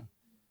stuff at home.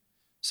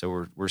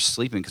 So we're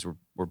sleeping because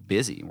we're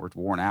busy. We're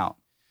worn out.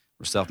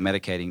 We're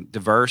self-medicating.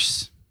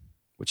 Diverse,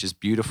 which is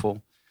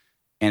beautiful.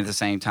 And at the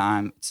same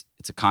time,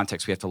 it's a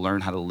context we have to learn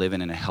how to live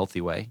in a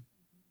healthy way.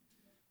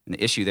 And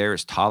the issue there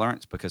is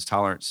tolerance, because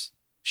tolerance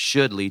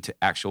should lead to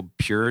actual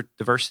pure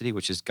diversity,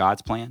 which is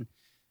God's plan.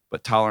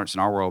 But tolerance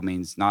in our world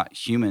means not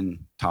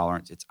human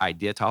tolerance. It's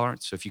idea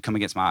tolerance. So if you come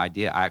against my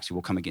idea, I actually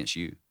will come against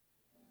you.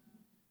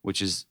 Which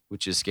is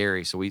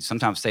scary. So we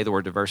sometimes say the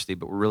word diversity,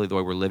 but really the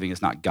way we're living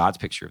is not God's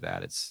picture of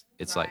that. It's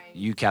right. Like,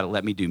 you gotta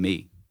let me do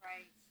me.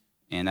 Right.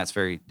 And that's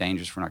very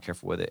dangerous if we're not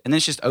careful with it. And then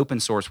it's just open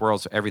source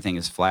world, so everything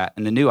is flat.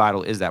 And the new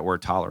idol is that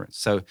word tolerance.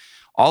 So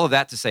all of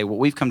that to say, what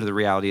we've come to the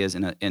reality is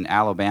in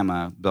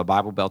Alabama, the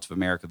Bible Belt of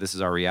America, this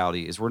is our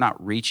reality, is we're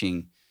not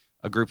reaching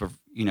a group of,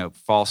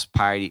 false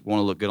piety, want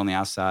to look good on the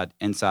outside,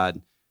 inside,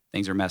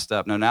 things are messed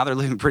up. No, now they're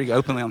living pretty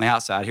openly on the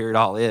outside. Here it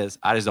all is.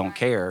 I just don't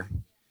care.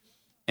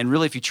 And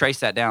really, if you trace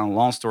that down,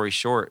 long story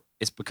short,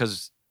 it's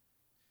because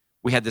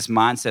we had this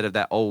mindset of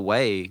that old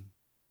way.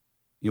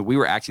 We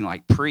were acting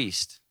like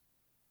priests.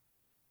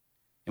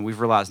 And we've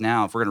realized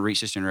now, if we're going to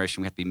reach this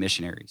generation, we have to be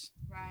missionaries.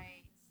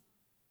 Right.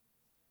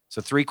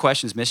 So 3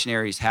 questions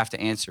missionaries have to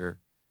answer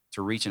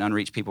to reach an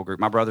unreached people group.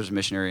 My brother's a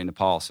missionary in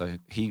Nepal, so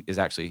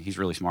he's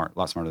really smart, a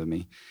lot smarter than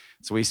me.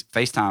 So we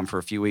FaceTimed for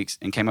a few weeks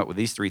and came up with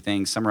these 3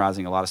 things,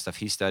 summarizing a lot of stuff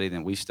he studied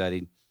and we've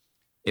studied.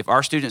 If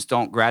our students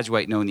don't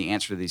graduate knowing the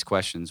answer to these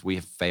questions, we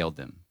have failed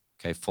them.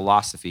 Okay,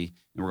 philosophy,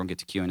 and we're going to get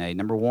to Q&A.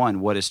 Number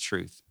 1, what is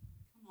truth?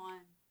 Come on.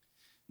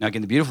 Now,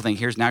 again, the beautiful thing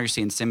here is now you're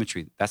seeing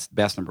symmetry. That's the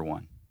best number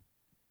 1.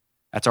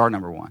 That's our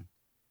number 1.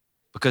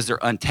 Because they're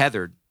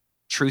untethered,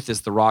 truth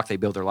is the rock they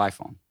build their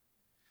life on.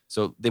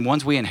 So the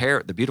ones we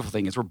inherit, the beautiful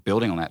thing is we're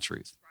building on that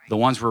truth. Right. The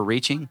ones we're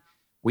reaching,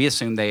 we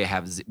assume they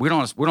have, we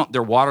don't,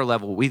 their water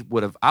level,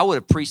 I would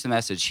have preached the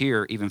message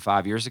here even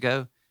 5 years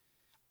ago.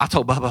 I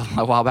told Bubba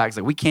a while back,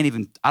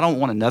 I don't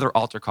want another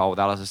altar call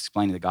without us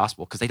explaining the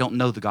gospel, because they don't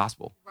know the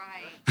gospel.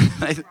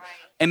 Right.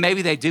 And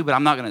maybe they do, but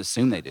I'm not going to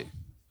assume they do.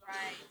 Right.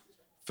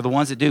 For the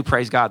ones that do,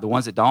 praise God. The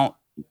ones that don't,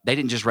 they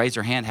didn't just raise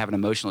their hand, have an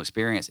emotional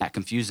experience, that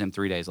confused them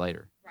 3 days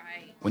later.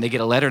 Right. When they get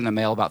a letter in the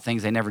mail about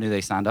things they never knew they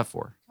signed up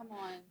for. Come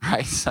on.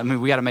 Right? So,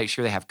 we got to make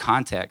sure they have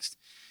context.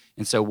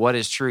 And so what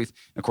is truth?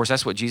 And of course,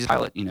 that's what Jesus,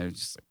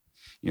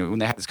 when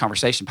they have this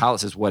conversation, Pilate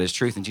says, what is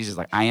truth? And Jesus is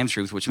like, I am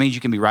truth, which means you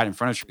can be right in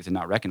front of truth and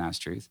not recognize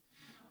truth.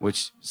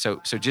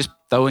 So just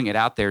throwing it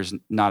out there is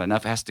not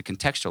enough. It has to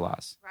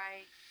contextualize.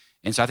 Right.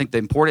 And so I think the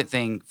important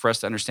thing for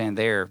us to understand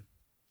there,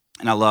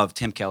 and I love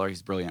Tim Keller,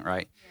 he's brilliant,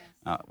 right?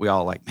 Yes. We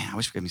all man, I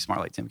wish we could be smart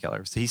like Tim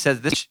Keller. So he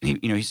says this,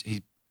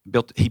 he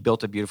built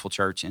a beautiful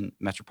church in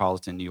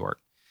metropolitan New York.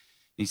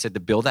 He said to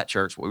build that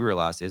church, what we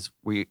realized is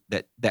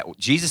that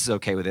Jesus is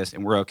okay with this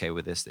and we're okay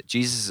with this, that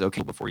Jesus is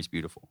okay before he's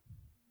beautiful.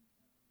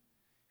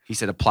 He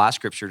said apply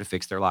scripture to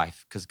fix their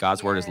life because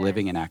God's word is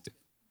living and active.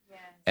 Yes.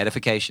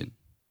 Edification.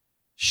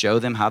 Show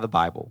them how the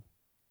Bible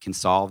can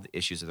solve the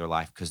issues of their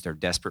life because they're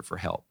desperate for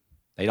help.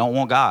 They don't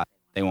want God.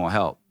 They want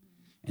help.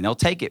 And they'll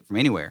take it from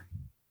anywhere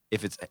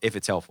if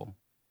it's helpful.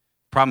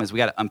 Problem is we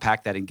got to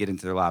unpack that and get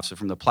into their lives. So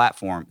from the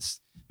platforms,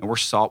 and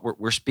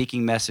we're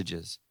speaking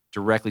messages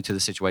directly to the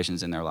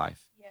situations in their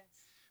life. Yes.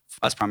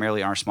 Us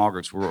primarily in our small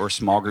groups. We're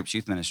small groups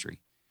youth ministry.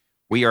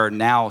 We are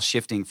now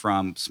shifting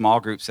from small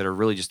groups that are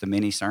really just a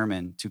mini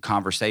sermon to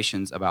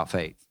conversations about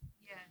faith.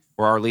 Yes.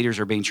 Where our leaders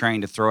are being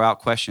trained to throw out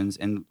questions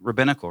and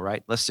rabbinical,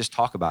 right? Let's just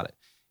talk about it.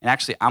 And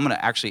actually, I'm going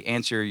to actually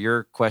answer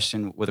your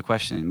question with a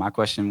question and my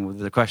question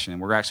with a question.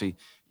 And we're actually,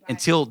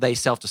 until they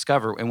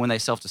self-discover, and when they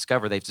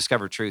self-discover, they've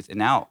discovered truth. And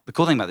now the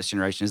cool thing about this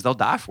generation is they'll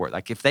die for it.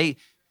 Like if they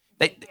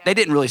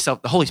didn't really the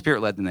Holy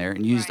Spirit led them there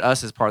and used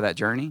us as part of that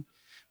journey,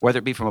 whether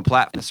it be from a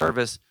platform,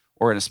 service,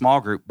 or in a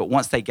small group. But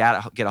once they get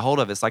a hold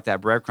of it, it's like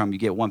that breadcrumb. You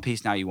get one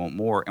piece, now you want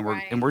more. And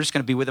we're just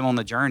going to be with them on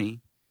the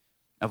journey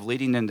of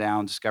leading them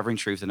down, discovering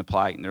truth and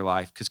applying it in their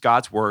life because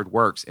God's word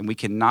works. And we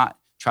cannot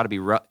try to be,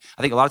 I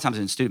think a lot of times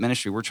in student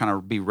ministry, we're trying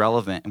to be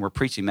relevant and we're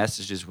preaching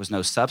messages with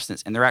no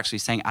substance. And they're actually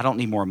saying, I don't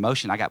need more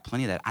emotion. I got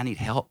plenty of that. I need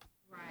help.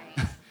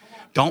 Right.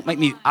 Don't make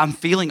me, I'm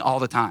feeling all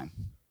the time.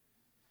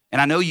 And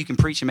I know you can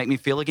preach and make me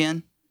feel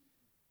again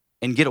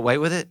and get away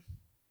with it,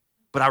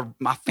 but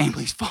my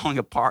family's falling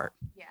apart.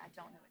 Yeah, I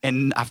don't know.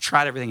 And I've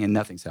tried everything and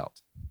nothing's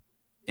helped.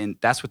 And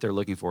that's what they're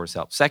looking for is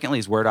help. Secondly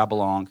is where do I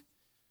belong?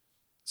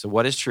 So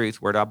what is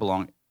truth? Where do I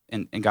belong?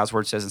 And God's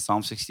word says in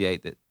Psalm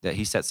 68 that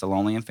he sets the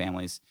lonely in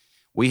families.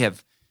 We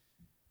have,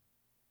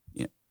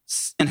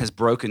 sin has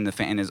broken the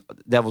family. The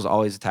devil's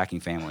always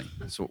attacking family.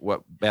 So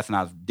what Beth and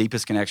I's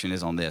deepest connection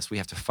is on this. We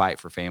have to fight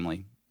for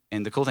family.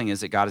 And the cool thing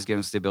is that God has given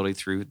us the ability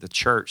through the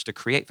church to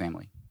create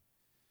family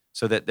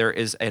so that there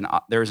is an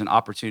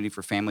opportunity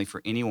for family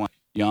for anyone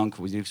young.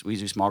 We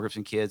do small groups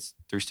and kids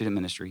through student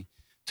ministry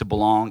to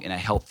belong in a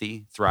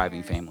healthy,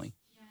 thriving family.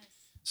 Yes.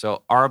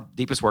 So our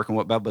deepest work and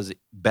what Bubba's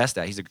best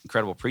at, he's an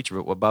incredible preacher,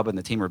 but what Bubba and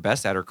the team are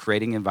best at are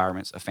creating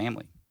environments of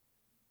family.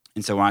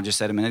 And so when I just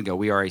said a minute ago,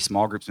 we are a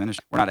small groups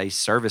ministry. We're not a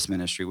service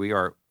ministry.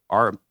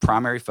 Our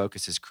primary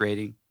focus is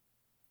creating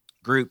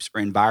groups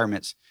or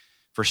environments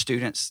for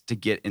students to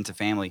get into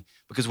family.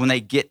 Because when they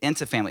get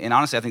into family, and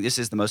honestly, I think this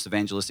is the most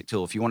evangelistic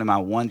tool. If you wanted my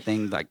one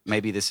thing, like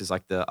maybe this is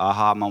like the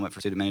aha moment for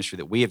student ministry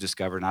that we have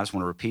discovered, and I just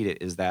want to repeat it,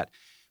 is that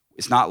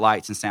it's not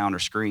lights and sound or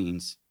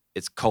screens.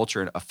 It's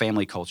culture, a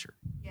family culture.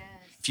 Yes.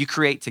 If you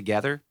create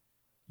together,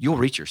 you'll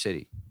reach your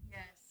city.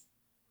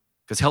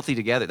 Because healthy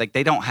together, like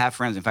they don't have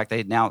friends. In fact,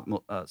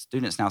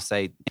 students now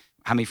say,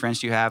 how many friends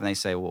do you have? And they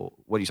say, well,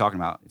 what are you talking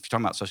about? If you're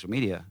talking about social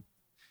media,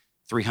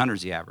 300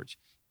 is the average.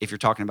 If you're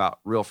talking about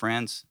real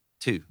friends,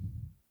 2.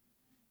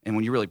 And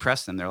when you really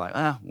press them, they're like,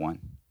 1.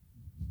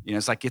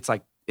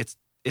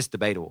 It's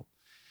debatable.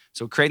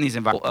 So creating these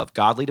environments of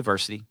godly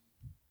diversity.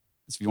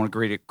 So if you want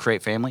to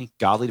create family,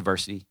 godly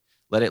diversity,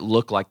 let it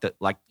look like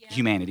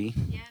humanity,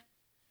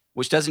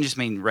 which doesn't just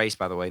mean race,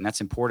 by the way, and that's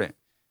important.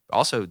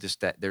 Also,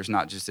 just that there's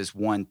not just this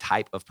one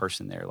type of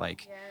person there.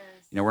 Like,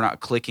 we're not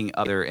clicking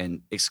other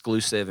and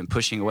exclusive and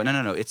pushing away.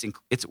 No.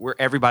 It's where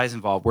everybody's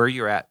involved. Where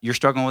you're at, you're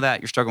struggling with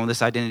that. You're struggling with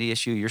this identity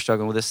issue. You're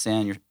struggling with this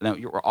sin.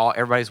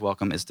 Everybody's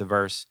welcome. It's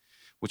diverse,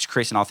 which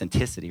creates an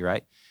authenticity,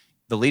 right?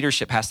 The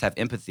leadership has to have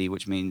empathy,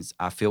 which means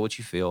I feel what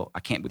you feel.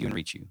 I can't with you and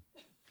reach you.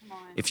 Come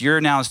on. If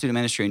you're now in student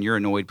ministry and you're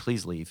annoyed,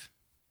 please leave.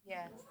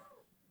 Yes.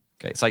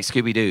 Okay, it's like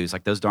Scooby-Doo. It's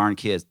like those darn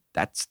kids.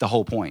 That's the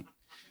whole point.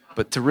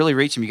 But to really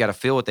reach them, you got to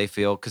feel what they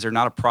feel because they're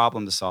not a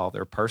problem to solve.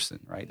 They're a person,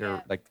 right?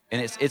 They're and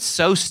it's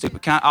so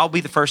stupid. I'll be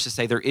the first to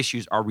say their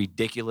issues are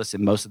ridiculous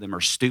and most of them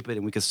are stupid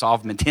and we can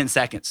solve them in 10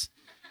 seconds.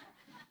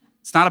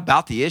 It's not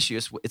about the issue.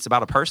 It's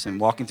about a person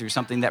walking through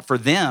something that for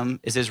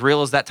them is as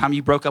real as that time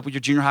you broke up with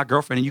your junior high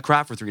girlfriend and you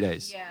cried for 3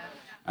 days. Yeah.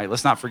 All right,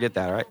 let's not forget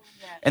that, all right?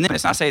 Yeah. And then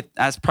it's not say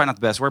that's probably not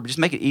the best word, but just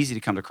make it easy to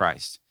come to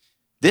Christ.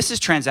 This is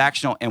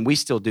transactional, and we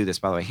still do this,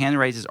 by the way. Hand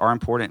raises are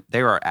important.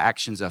 They are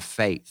actions of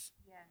faith.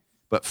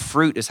 But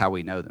fruit is how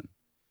we know them.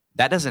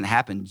 That doesn't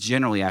happen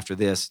generally after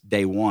this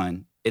day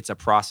one. It's a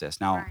process.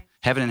 Now,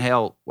 heaven and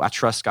hell, I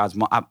trust God's.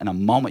 In a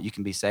moment, you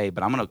can be saved.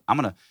 But I'm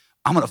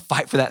gonna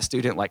fight for that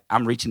student like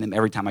I'm reaching them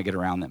every time I get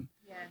around them.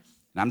 Yes.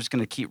 And I'm just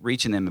gonna keep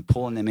reaching them and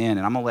pulling them in.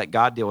 And I'm gonna let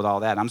God deal with all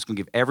that. And I'm just gonna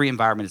give every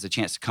environment as a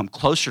chance to come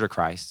closer to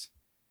Christ,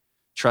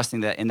 trusting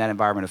that in that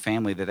environment of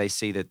family that they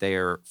see that they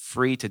are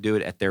free to do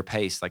it at their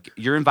pace. Like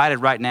you're invited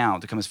right now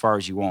to come as far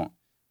as you want,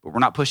 but we're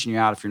not pushing you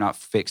out if you're not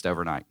fixed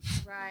overnight.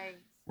 Right.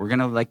 We're going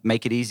to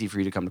make it easy for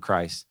you to come to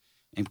Christ.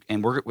 And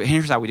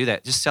here's how we do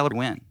that. Just celebrate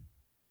win.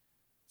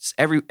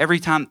 Every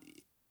time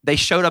they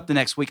showed up the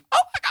next week, oh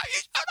my God, you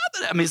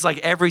showed up. I mean, it's like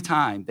every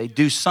time they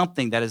do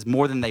something that is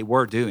more than they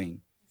were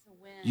doing,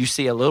 you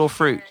see a little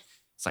fruit.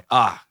 It's like,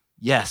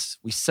 yes,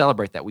 we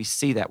celebrate that. We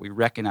see that. We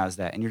recognize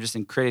that. And you're just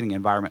creating an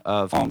environment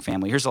of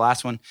family. Here's the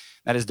last one.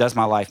 That is, does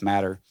my life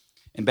matter?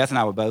 And Beth and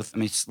I were both, I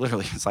mean,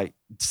 it's like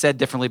said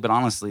differently, but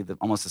honestly,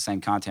 almost the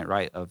same content,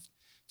 right? Of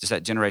just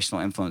that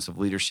generational influence of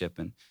leadership.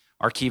 And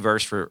our key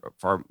verse for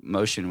our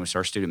motion, which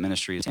our student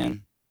ministry is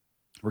in,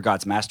 we're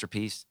God's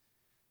masterpiece,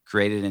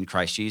 created in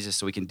Christ Jesus,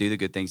 so we can do the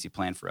good things he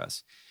planned for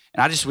us.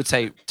 And I just would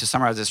say, to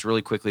summarize this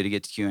really quickly to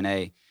get to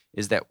Q&A,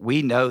 is that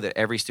we know that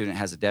every student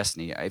has a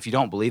destiny. If you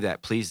don't believe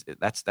that, please,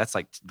 that's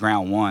like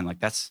ground one. Like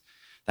that's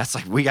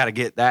like, we got to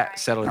get that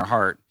settled in our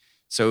heart.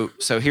 So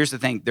here's the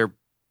thing. Their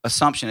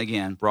assumption,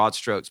 again, broad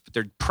strokes, but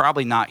they're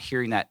probably not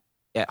hearing that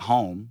at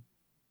home,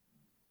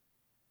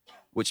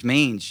 which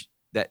means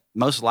that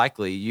most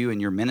likely you and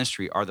your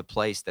ministry are the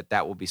place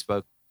that will be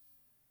spoken.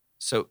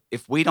 So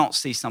if we don't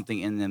see something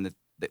in them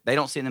that they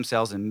don't see in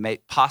themselves, and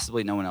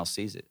possibly no one else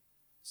sees it.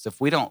 So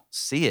if we don't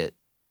see it,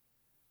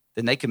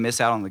 then they can miss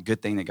out on the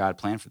good thing that God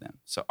planned for them.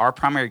 So our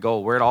primary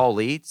goal, where it all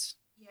leads,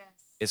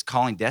 is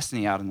calling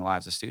destiny out in the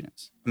lives of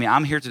students. I mean,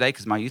 I'm here today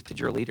because my youth said,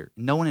 you're a leader.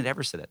 No one had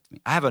ever said that to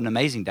me. I have an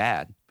amazing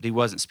dad, but he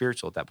wasn't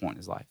spiritual at that point in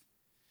his life.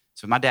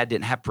 So my dad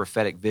didn't have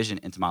prophetic vision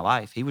into my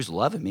life. He was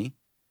loving me,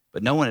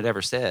 but no one had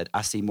ever said,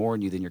 I see more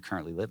in you than you're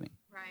currently living.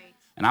 Right.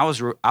 And I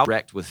was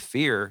wrecked with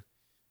fear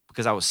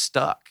because I was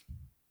stuck.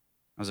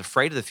 I was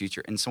afraid of the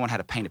future, and someone had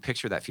to paint a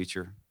picture of that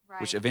future,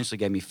 which eventually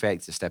gave me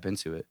faith to step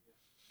into it.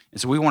 And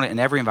so we want it in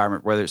every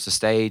environment, whether it's the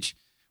stage,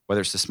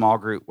 whether it's a small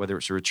group, whether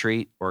it's a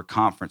retreat or a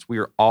conference, we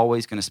are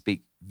always going to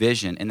speak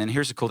vision. And then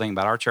here's the cool thing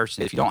about our church.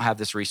 If you don't have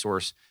this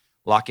resource,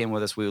 lock in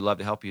with us. We would love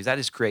to help you. That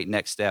is create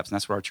next steps, and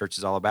that's what our church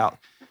is all about,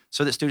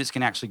 so that students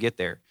can actually get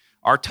there.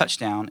 Our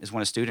touchdown is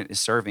when a student is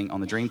serving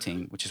on the dream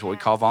team, which is what we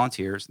call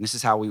volunteers. And this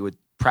is how we would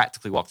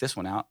practically walk this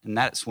one out. And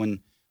that's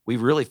when we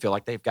really feel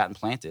like they've gotten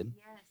planted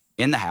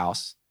in the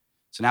house.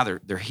 So now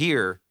they're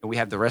here, and we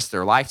have the rest of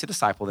their life to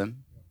disciple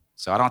them.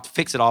 So I don't have to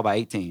fix it all by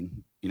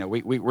 18. You know,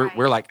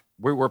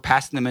 we're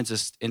passing them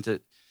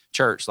into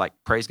church. Like,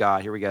 praise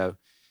God, here we go.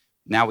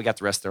 Now we got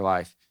the rest of their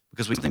life,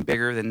 because we something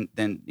bigger than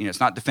it's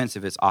not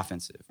defensive, it's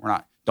offensive.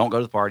 Don't go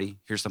to the party.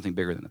 Here's something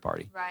bigger than the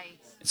party. Right.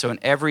 And so in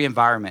every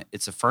environment,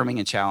 it's affirming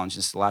and challenge.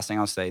 This is the last thing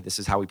I'll say. This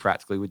is how we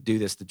practically would do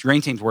this. The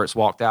dream team's where it's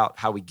walked out.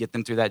 How we get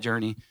them through that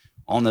journey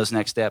on those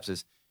next steps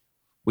is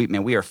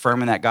we are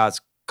affirming that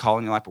God's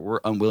calling your life, but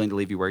we're unwilling to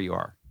leave you where you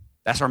are.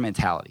 That's our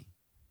mentality.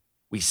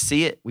 We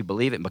see it, we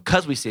believe it, and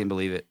because we see it and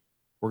believe it,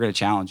 we're going to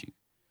challenge you.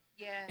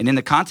 Yes. And in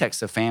the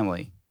context of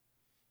family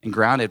and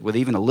grounded with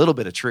even a little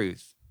bit of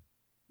truth,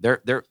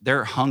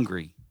 they're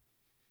hungry.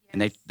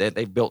 Yes. And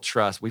they've built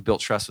trust. We've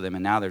built trust with them,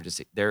 and now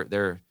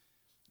they're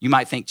you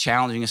might think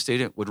challenging a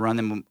student would run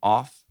them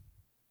off.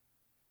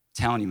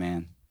 I'm telling you,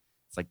 man,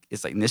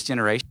 it's like in this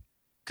generation,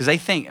 because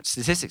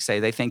statistics say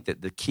they think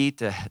that the key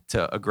to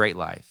a great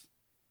life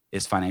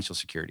is financial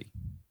security.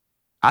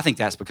 I think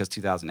that's because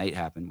 2008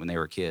 happened when they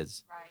were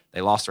kids. Right.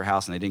 They lost their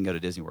house and they didn't go to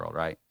Disney World,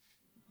 right?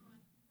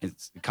 The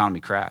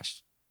economy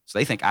crashed. So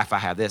they think, if I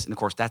have this, and of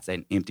course that's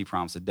an empty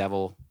promise. The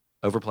devil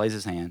overplays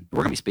his hand.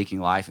 We're going to be speaking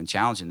life and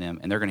challenging them,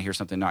 and they're going to hear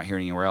something not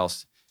hearing anywhere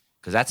else,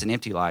 because that's an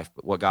empty life,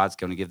 but what God's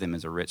going to give them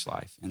is a rich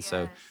life. And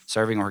so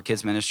serving our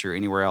kids ministry or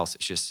anywhere else,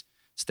 it's just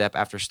step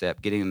after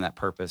step, getting them that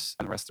purpose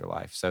in the rest of their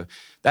life. So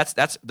that's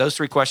those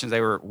three questions.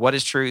 They were, what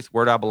is truth?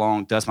 Where do I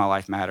belong? Does my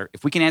life matter?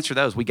 If we can answer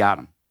those, we got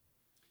them.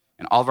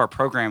 And all of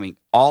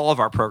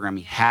our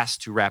programming has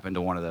to wrap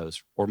into one of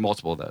those or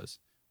multiple of those,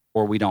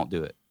 or we don't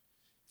do it.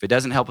 If it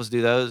doesn't help us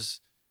do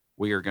those,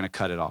 we are going to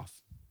cut it off.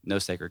 No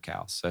sacred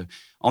cows. So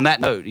on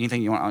that note,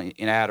 anything you want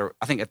to add? Or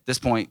I think at this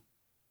point,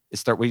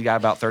 we got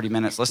about 30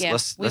 minutes. Let's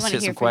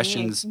hit some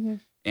questions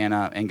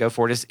and go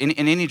for it. It's in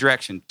any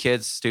direction,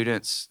 kids,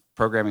 students,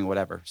 programming,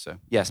 whatever. So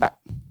yes.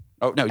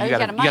 Oh no, you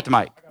got the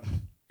mic.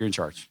 You're in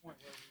charge.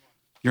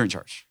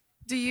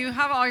 Do you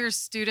have all your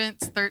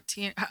students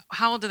 13?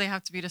 How old do they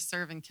have to be to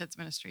serve in kids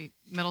ministry?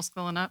 Middle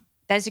school and up?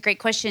 That's a great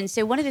question.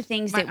 So one of the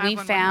things that we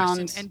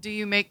found... And do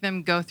you make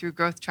them go through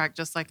growth track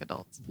just like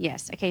adults?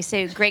 Yes. Okay.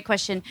 So great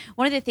question.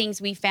 One of the things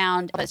we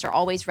found is are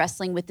always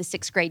wrestling with the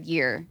sixth grade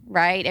year,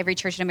 right? Every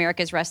church in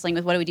America is wrestling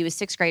with what do we do with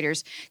sixth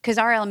graders? Because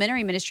our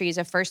elementary ministry is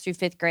a first through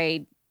fifth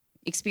grade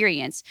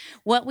experience.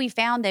 What we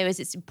found, though, is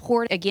it's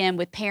important, again,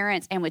 with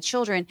parents and with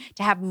children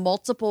to have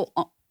multiple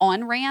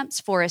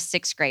on-ramps for a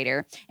sixth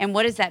grader. And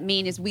what does that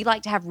mean is we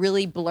like to have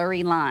really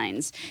blurry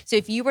lines. So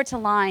if you were to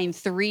line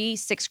 3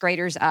 sixth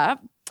graders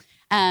up,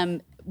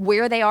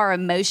 where they are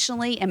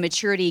emotionally and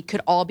maturity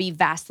could all be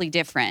vastly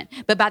different.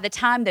 But by the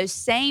time those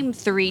same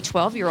 3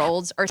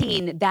 12-year-olds are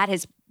teen, that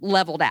has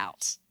leveled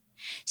out.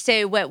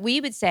 So what we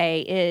would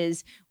say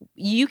is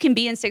you can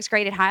be in sixth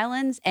grade at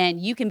Highlands and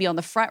you can be on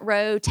the front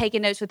row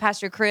taking notes with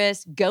Pastor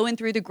Chris, going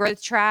through the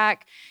growth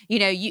track,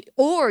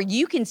 or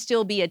you can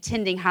still be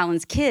attending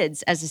Highlands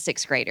Kids as a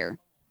sixth grader.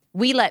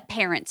 We let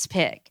parents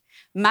pick.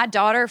 My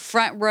daughter,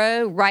 front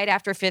row, right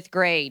after fifth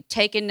grade,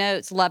 taking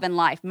notes, loving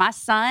life. My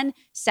son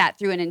sat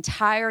through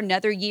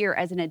another year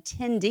as an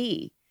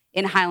attendee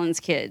in Highlands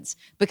Kids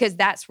because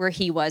that's where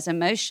he was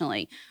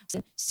emotionally.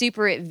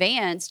 Super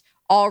advanced,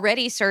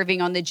 already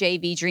serving on the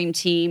JV Dream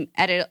Team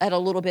at a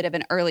little bit of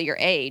an earlier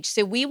age.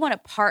 So we want to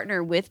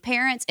partner with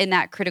parents in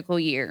that critical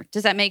year.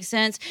 Does that make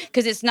sense?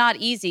 Because it's not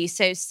easy.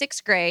 So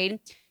 6th grade,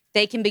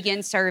 they can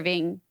begin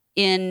serving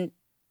in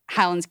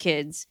Highlands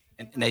Kids.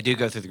 And they do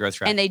go through the growth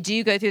track. And they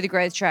do go through the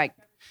growth track.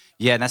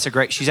 Yeah, and that's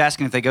she's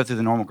asking if they go through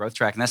the normal growth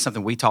track, and that's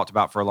something we talked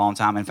about for a long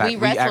time. In fact,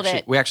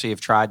 we actually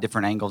have tried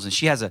different angles, and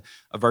she has a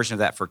version of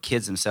that for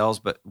kids themselves,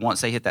 but once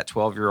they hit that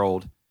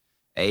 12-year-old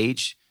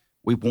age,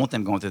 we want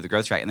them going through the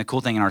growth track. And the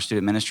cool thing in our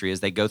student ministry is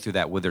they go through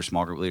that with their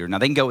small group leader. Now,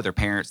 they can go with their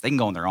parents, they can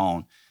go on their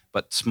own,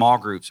 but small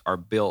groups are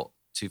built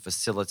to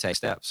facilitate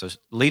steps. So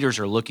leaders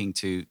are looking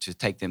to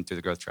take them through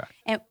the growth track.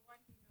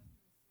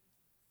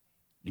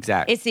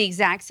 Exactly. It's the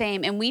exact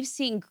same. And we've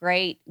seen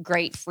great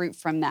fruit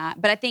from that.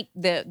 But I think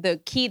the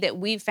key that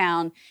we've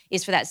found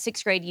is for that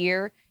 6th grade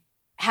year,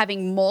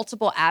 having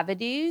multiple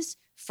avenues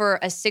for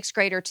a 6th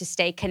grader to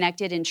stay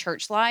connected in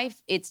church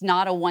life. It's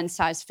not a one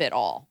size fit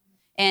all.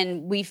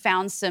 And we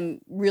found some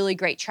really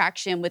great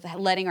traction with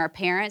letting our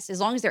parents, as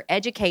long as they're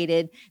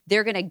educated,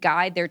 they're going to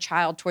guide their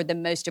child toward the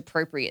most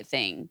appropriate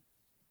thing.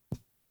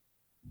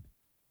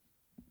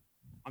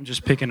 I'm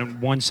just picking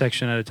one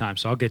section at a time,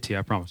 so I'll get to you,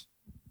 I promise.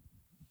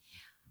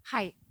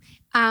 Hi.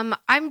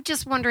 I'm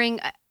just wondering,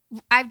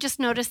 I've just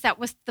noticed that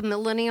with the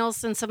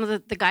millennials and some of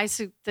the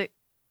guys that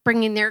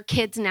bringing their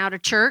kids now to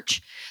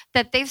church,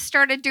 that they've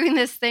started doing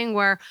this thing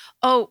where,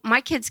 oh,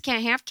 my kids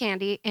can't have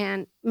candy,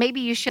 and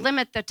maybe you should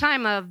limit the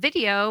time of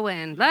video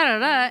and blah, blah,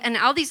 blah, and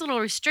all these little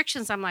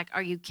restrictions. I'm like,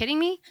 are you kidding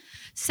me?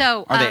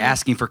 So are they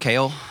asking for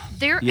kale?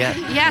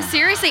 Yeah,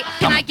 seriously.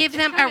 Can I give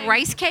them a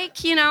rice cake?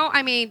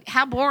 I mean,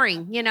 how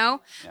boring, Yeah.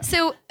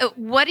 So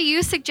what do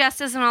you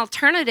suggest as an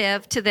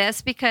alternative to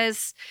this?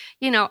 Because,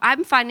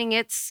 I'm finding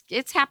it's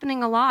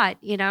happening a lot,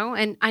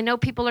 and I know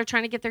people are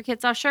trying to get their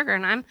kids off sugar,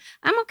 and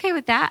I'm okay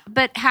with that.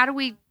 But how do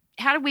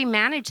we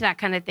manage that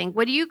kind of thing?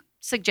 What do you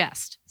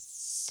suggest?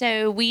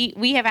 So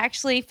we have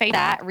actually faced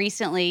that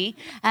recently.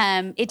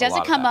 It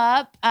doesn't come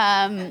up.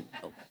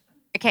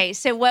 Okay,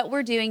 so what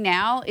we're doing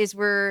now is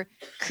we're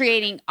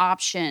creating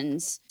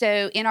options.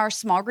 So in our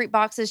small group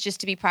boxes,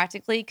 just to be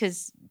practically,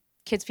 because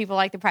people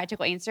like the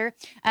practical answer,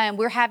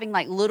 we're having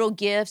like little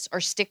gifts or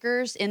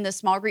stickers in the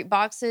small group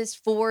boxes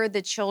for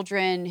the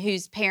children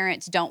whose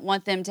parents don't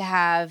want them to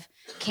have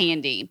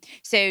candy.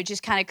 So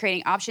just kind of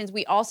creating options.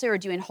 We also are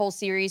doing whole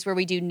series where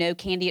we do no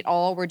candy at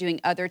all. We're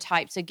doing other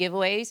types of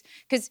giveaways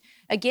because,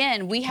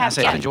 again, we have.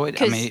 I've enjoyed.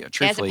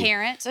 Truthfully, as a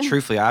parent,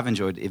 truthfully, I've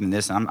enjoyed even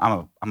this. I'm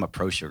a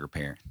pro sugar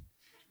parent.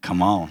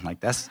 Come on,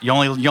 like you're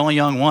only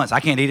young once. I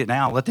can't eat it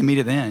now. Let them eat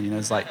it then.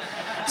 It's like,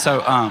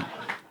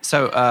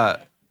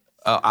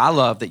 I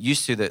love that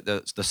used to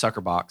the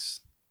sucker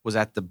box was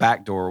at the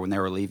back door when they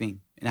were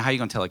leaving. And how are you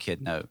going to tell a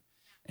kid no?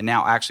 And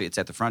now actually it's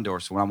at the front door.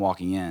 So when I'm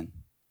walking in,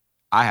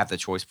 I have the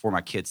choice before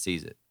my kid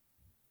sees it.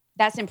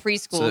 That's in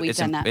preschool. So we've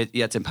done that.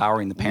 It's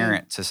empowering the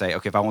parent to say,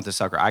 okay, if I want the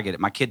sucker, I get it.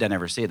 My kid doesn't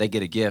ever see it. They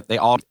get a gift.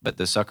 But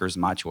the sucker is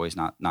my choice,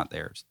 not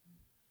theirs.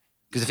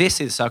 Because if they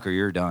see the sucker,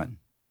 you're done.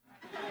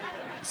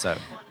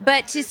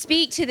 But to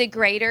speak to the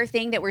greater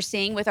thing that we're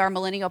seeing with our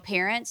millennial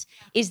parents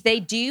is they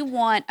do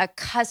want a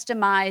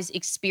customized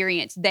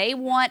experience. They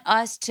want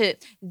us to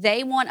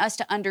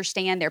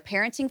understand their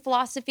parenting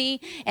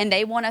philosophy, and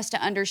they want us to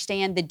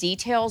understand the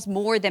details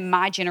more than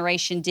my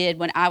generation did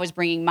when I was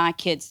bringing my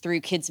kids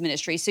through kids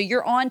ministry. So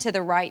you're on to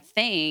the right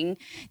thing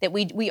that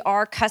we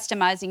are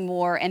customizing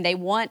more, and they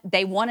want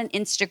an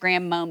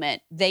Instagram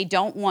moment. They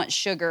don't want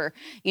sugar.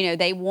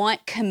 They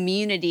want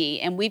community,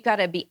 and we've got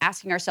to be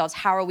asking ourselves,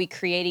 how are we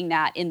creating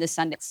that in the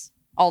Sundays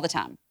all the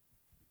time?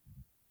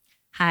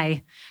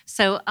 Hi.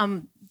 So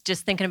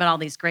just thinking about all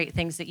these great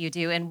things that you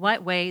do, in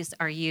what ways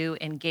are you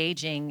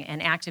engaging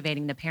and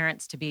activating the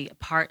parents to be a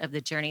part of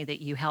the journey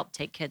that you help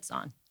take kids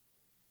on?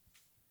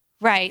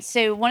 Right.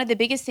 So one of the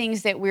biggest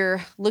things that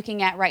we're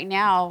looking at right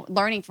now,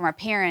 learning from our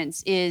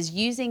parents, is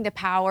using the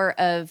power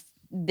of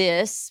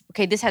this.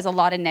 Okay, this has a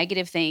lot of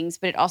negative things,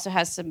 but it also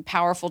has some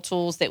powerful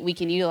tools that we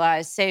can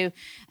utilize. So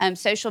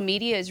social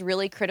media is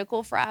really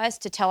critical for us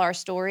to tell our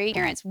story.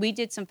 Parents, we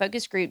did some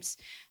focus groups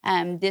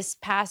this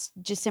past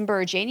December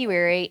or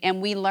January,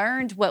 and we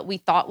learned what we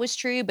thought was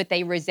true, but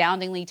they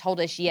resoundingly told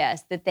us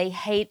yes, that they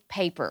hate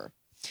paper.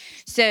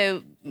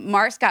 So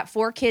Mark's got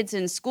 4 kids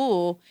in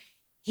school.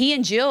 He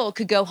and Jill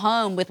could go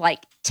home with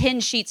like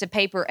 10 sheets of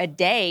paper a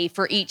day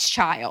for each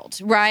child,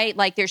 right?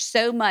 Like there's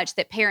so much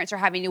that parents are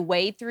having to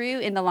wade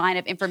through in the line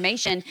of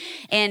information.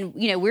 And,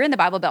 we're in the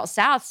Bible Belt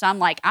South. So I'm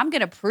like, I'm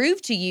going to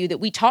prove to you that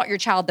we taught your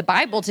child the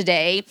Bible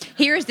today.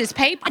 Here's this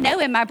paper. I know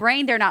in my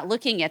brain, they're not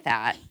looking at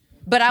that,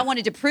 but I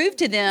wanted to prove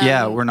to them.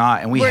 Yeah, we're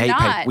not. And we hate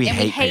paper. We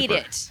hate paper.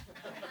 It.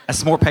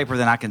 That's more paper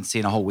than I can see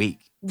in a whole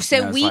week.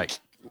 So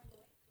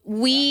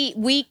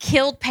we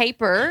killed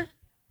paper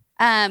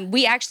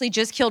We actually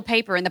just killed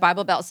paper in the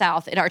Bible Belt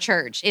South at our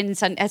church. And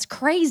that's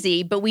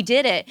crazy, but we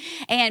did it.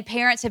 And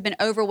parents have been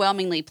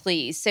overwhelmingly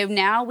pleased. So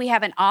now we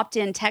have an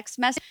opt-in text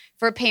message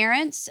for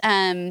parents,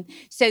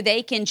 so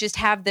they can just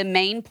have the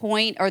main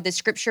point or the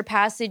scripture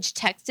passage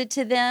texted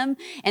to them.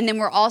 And then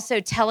we're also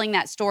telling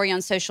that story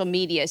on social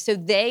media. So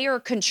they are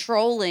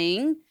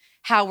controlling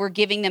how we're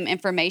giving them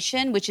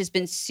information, which has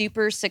been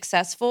super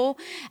successful.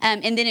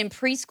 And then in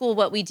preschool,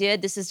 what we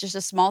did, this is just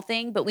a small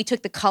thing, but we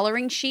took the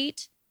coloring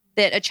sheet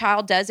that a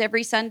child does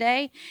every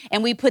Sunday,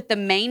 and we put the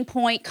main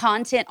point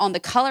content on the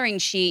coloring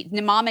sheet.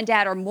 The mom and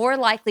dad are more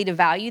likely to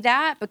value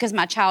that because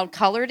my child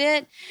colored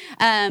it.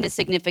 A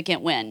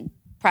significant win,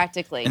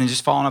 practically. And then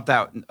just following up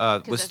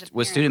that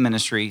with student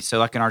ministry. So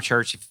like in our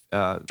church,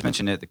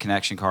 mentioned it, the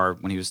connection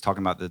card, when he was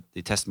talking about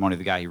the testimony of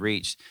the guy he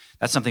reached,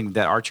 that's something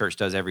that our church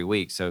does every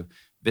week. So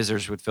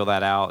visitors would fill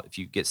that out. If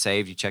you get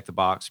saved, you check the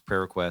box, prayer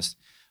request.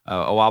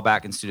 A while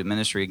back in student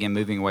ministry, again,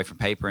 moving away from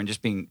paper and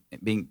just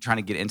trying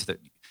to get into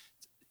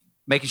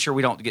making sure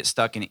we don't get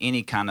stuck in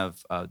any kind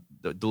of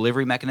the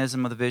delivery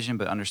mechanism of the vision,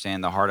 but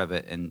understand the heart of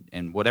it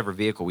and whatever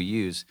vehicle we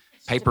use.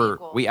 Paper,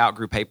 we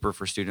outgrew paper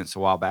for students a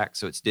while back,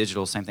 so it's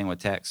digital. Same thing with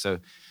text. So,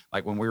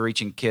 like when we're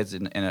reaching kids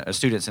and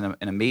students in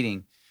a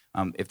meeting,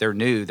 if they're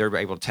new, they're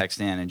able to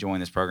text in and join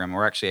this program.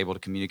 We're actually able to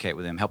communicate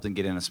with them, help them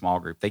get in a small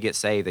group. They get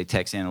saved, they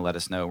text in and let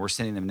us know. We're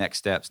sending them next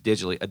steps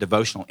digitally, a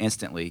devotional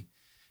instantly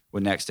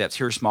with next steps.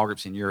 Here are small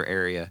groups in your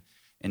area.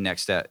 And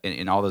next step,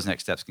 and all those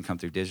next steps can come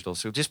through digital.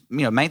 So just,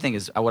 main thing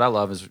is what I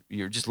love is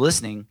you're just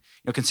listening.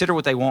 Consider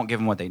what they want, give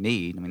them what they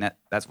need. I mean,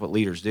 that's what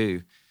leaders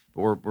do.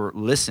 But we're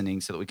listening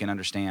so that we can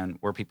understand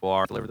where people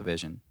are, deliver the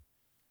vision.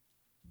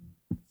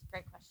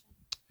 Great question.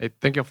 Hey,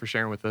 thank you all for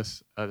sharing with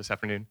us this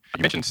afternoon.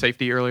 You mentioned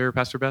safety earlier,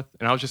 Pastor Beth,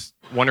 and I was just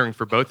wondering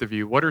for both of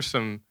you, what are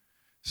some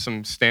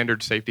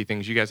standard safety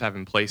things you guys have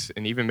in place,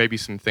 and even maybe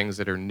some things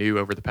that are new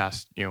over the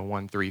past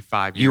 1, 3,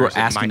 5 years? You are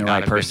asking the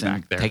right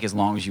person. Take as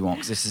long as you want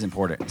because this is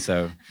important.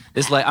 So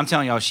I'm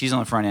telling y'all, she's on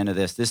the front end of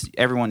this.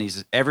 Everyone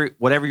needs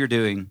whatever you're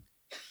doing,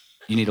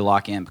 you need to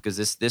lock in because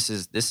this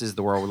is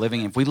the world we're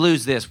living in. If we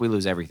lose this, we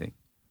lose everything.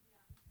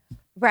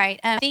 Right.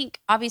 I think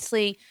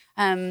obviously,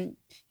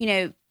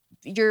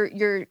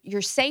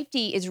 your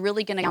safety is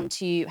really going to come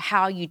to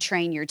how you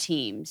train your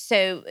team.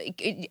 So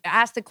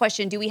ask the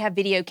question, do we have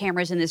video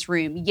cameras in this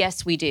room?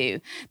 Yes, we do.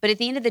 But at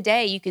the end of the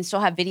day, you can still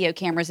have video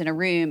cameras in a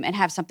room and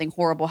have something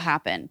horrible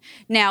happen.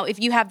 Now, if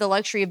you have the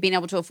luxury of being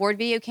able to afford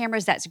video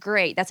cameras, that's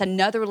great. That's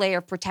another layer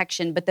of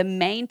protection. But the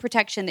main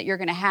protection that you're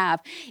going to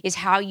have is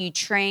how you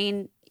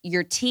train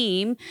your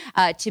team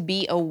to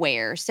be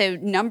aware. So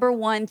number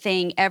one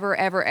thing ever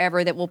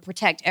that will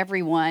protect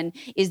everyone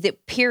is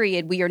that,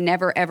 period, we are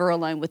never, ever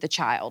alone with a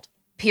child.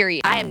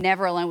 Period. I am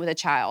never alone with a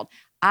child.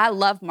 I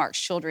love Mark's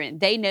children.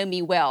 They know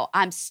me well.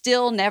 I'm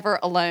still never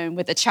alone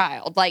with a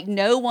child. Like,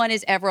 no one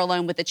is ever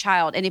alone with a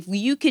child. And if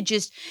you could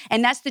just,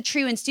 and that's the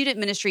true in student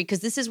ministry, because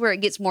this is where it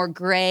gets more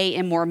gray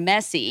and more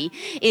messy,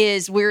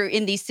 is we're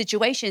in these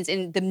situations.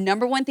 And the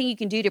number one thing you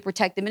can do to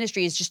protect the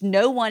ministry is just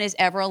no one is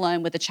ever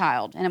alone with a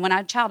child. And when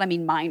I'm a child, I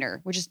mean minor.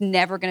 We're just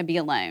never going to be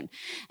alone.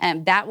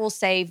 That will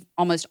save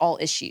almost all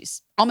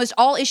issues. Almost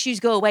all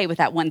issues go away with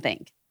that one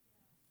thing.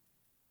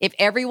 If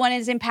everyone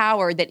is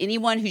empowered, that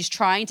anyone who's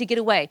trying to get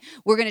away,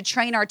 we're going to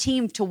train our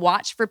team to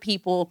watch for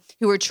people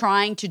who are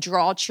trying to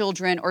draw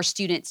children or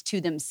students to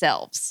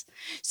themselves.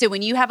 So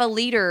when you have a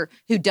leader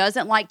who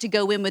doesn't like to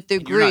go in with the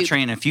group. You're not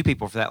training a few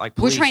people for that, like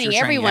police. We're training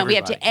everyone. We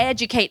have to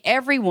educate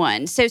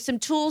everyone. So some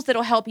tools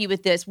that'll help you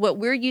with this. What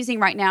we're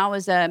using right now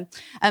is a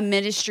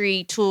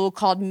ministry tool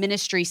called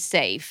Ministry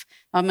Safe.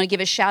 I'm going to give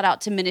a shout out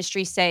to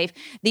Ministry Safe.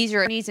 These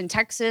are attorneys in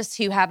Texas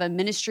who have a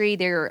ministry.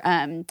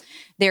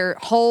 Their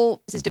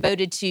whole is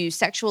devoted to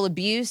sexual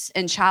abuse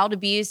and child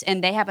abuse,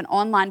 and they have an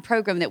online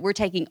program that we're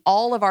taking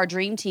all of our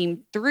dream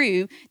team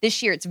through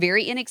this year. It's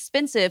very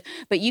inexpensive,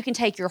 but you can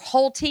take your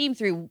whole team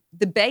through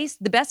the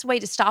best way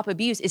to stop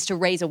abuse is to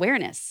raise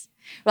awareness.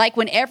 Like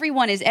when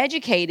everyone is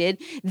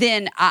educated,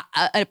 then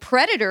a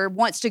predator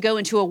wants to go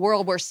into a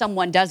world where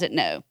someone doesn't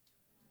know.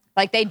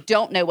 Like they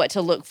don't know what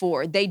to look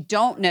for. They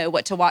don't know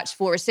what to watch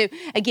for. So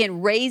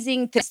again,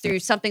 raising this through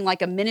something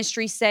like a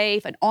Ministry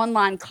Safe, an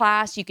online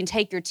class you can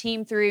take your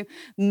team through.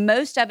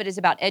 Most of it is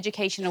about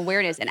education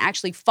awareness and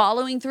actually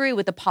following through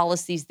with the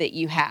policies that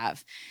you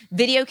have.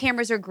 Video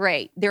cameras are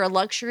great. They're a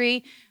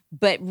luxury,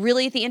 but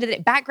really at the end of the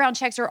day, background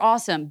checks are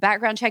awesome.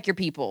 Background check your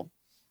people.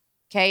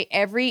 Okay,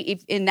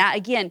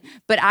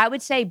 but I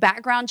would say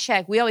background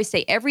check. We always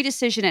say every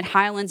decision at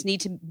Highlands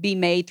needs to be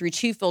made through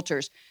two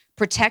filters.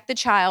 Protect the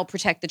child,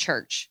 protect the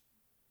church.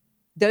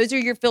 Those are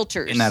your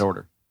filters. In that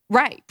order.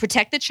 Right.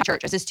 Protect the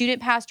church. As a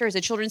student pastor, as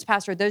a children's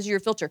pastor, those are your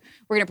filter.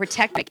 We're going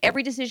to make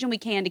every decision we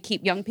can to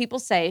keep young people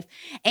safe,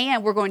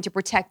 and we're going to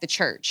protect the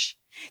church.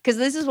 Because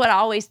this is what I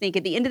always think.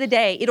 At the end of the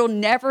day, it'll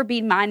never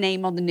be my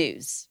name on the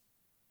news.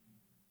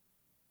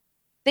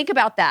 Think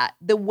about that.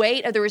 The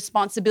weight of the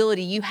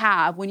responsibility you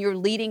have when you're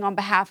leading on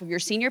behalf of your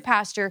senior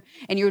pastor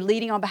and you're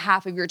leading on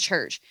behalf of your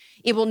church.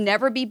 It will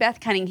never be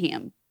Beth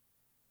Cunningham.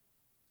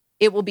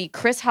 It will be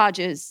Chris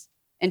Hodges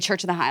and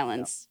Church of the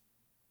Highlands.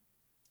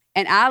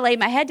 And I lay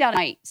my head down at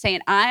night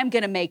saying, I'm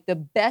going to make the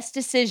best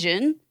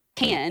decision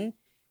can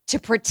to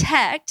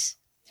protect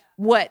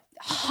what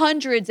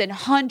hundreds and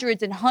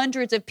hundreds and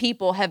hundreds of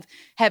people have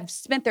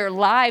spent their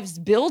lives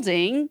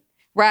building,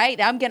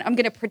 right? I'm going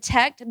to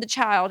protect the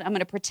child. I'm going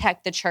to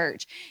protect the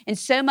church. And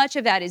so much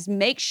of that is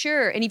make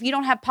sure, and if you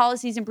don't have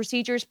policies and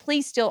procedures,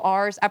 please steal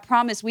ours. I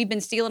promise we've been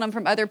stealing them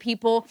from other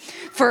people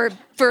for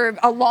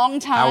a long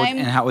time.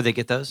 How would they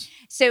get those?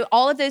 So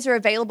all of those are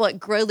available at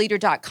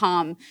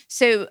growleader.com.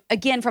 So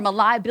again, from a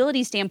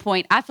liability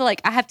standpoint, I feel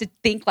like I have to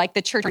think like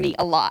the church attorney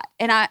a lot.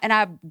 And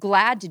I'm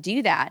glad to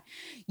do that.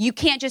 You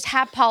can't just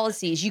have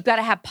policies. You've got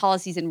to have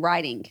policies in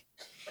writing.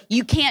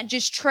 You can't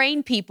just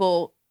train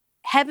people.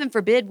 Heaven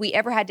forbid we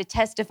ever had to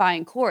testify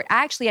in court.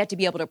 I actually had to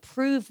be able to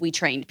prove we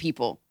trained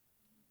people.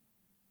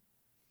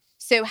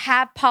 So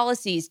have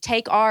policies,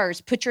 take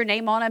ours, put your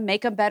name on them,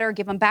 make them better,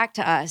 give them back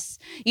to us.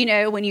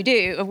 When you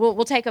do,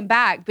 we'll take them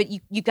back. But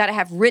you've got to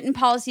have written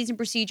policies and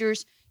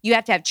procedures. You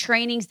have to have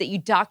trainings that you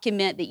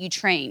document that you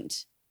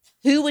trained.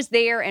 Who was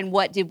there and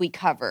what did we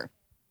cover?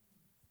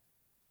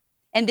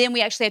 And then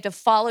we actually have to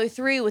follow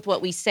through with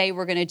what we say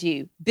we're going to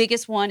do.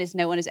 Biggest one is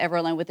no one is ever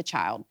alone with a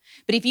child.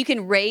 But if you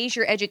can raise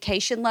your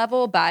education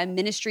level by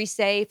Ministry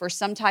Safe or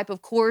some type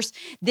of course,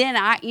 then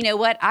I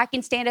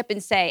can stand up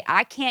and say,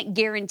 I can't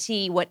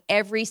guarantee what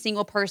every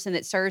single person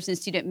that serves in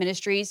student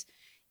ministries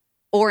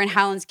or in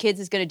Highlands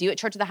Kids is going to do at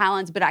Church of the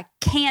Highlands, but I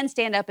can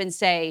stand up and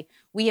say,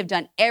 we have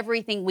done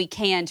everything we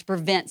can to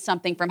prevent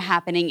something from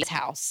happening in this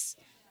house.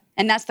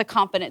 And that's the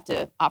confidence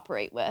to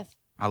operate with.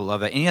 I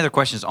love that. Any other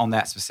questions on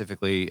that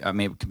specifically?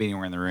 Maybe it could be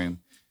anywhere in the room.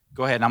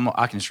 Go ahead.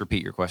 I can just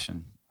repeat your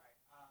question.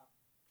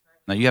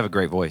 No, you have a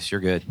great voice.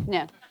 You're good.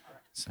 No.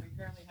 So. We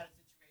currently had a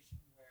situation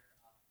where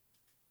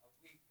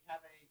we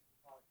have a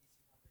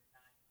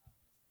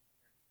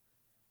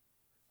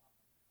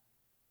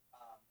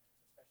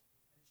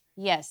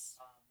Yes.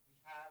 We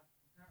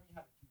currently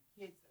have a few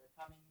kids that are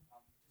coming. We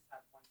just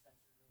have one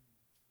sensory room.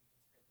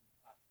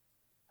 I had an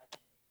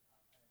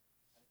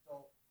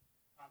adult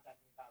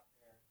contact me about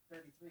their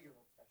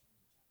 33-year-old special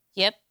needs child.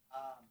 Yep.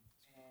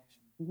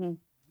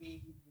 And we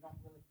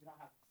don't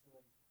have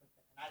facilities to put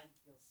them, and I didn't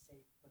feel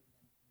safe putting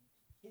them in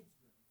the kids'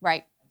 room.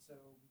 Right. And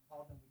so we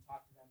called them, we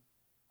talked to them,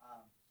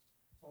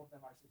 told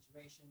them our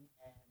situation,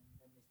 and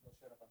then they still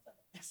showed up on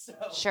Sunday. So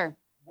Sure.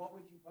 What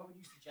would you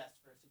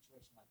suggest for a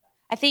situation like that?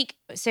 I think,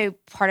 so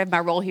part of my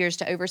role here is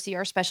to oversee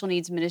our special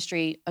needs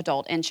ministry,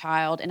 adult and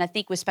child. And I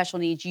think with special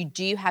needs, you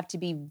do have to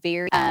be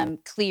very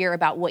clear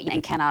about what you can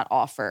and cannot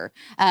offer,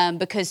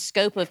 because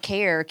scope of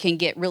care can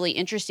get really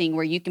interesting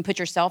where you can put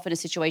yourself in a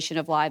situation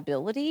of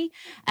liability.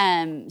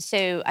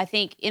 So I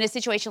think in a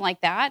situation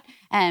like that,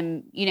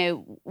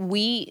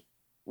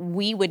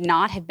 we would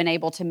not have been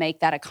able to make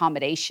that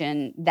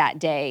accommodation that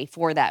day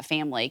for that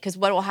family. Because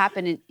what will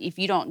happen if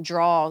you don't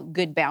draw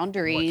good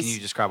boundaries? Can you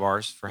describe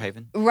ours for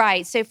Haven?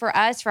 Right. So for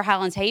us, for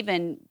Highlands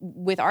Haven,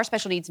 with our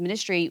special needs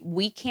ministry,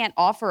 we can't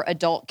offer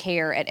adult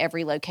care at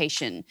every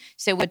location.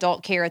 So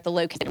adult care at the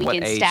location, we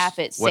can staff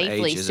it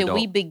safely. So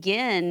we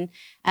begin,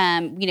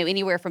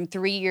 anywhere from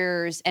 3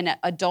 years, and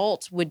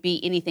adult would be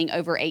anything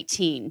over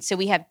 18. So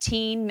we have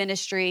teen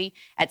ministry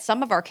at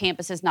some of our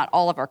campuses, not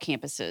all of our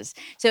campuses.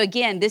 So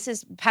again,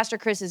 Pastor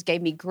Chris has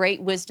gave me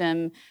great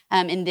wisdom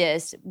in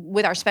this.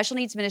 With our special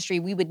needs ministry,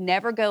 we would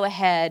never go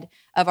ahead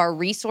of our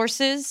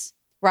resources,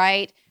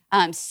 right?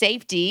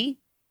 Safety,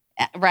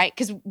 right?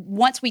 Because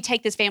once we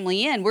take this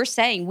family in, we're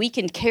saying we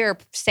can care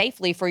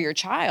safely for your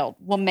child.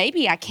 Well,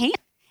 maybe I can't.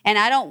 And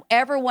I don't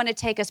ever want to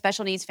take a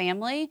special needs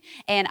family,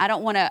 and I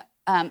don't want to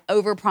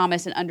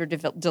overpromise and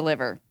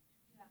underdeliver.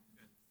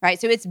 Right?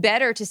 So it's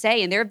better to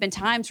say, and there have been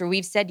times where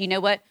we've said, you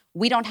know what,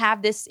 we don't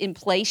have this in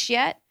place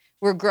yet.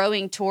 We're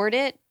growing toward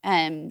it,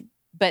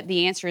 but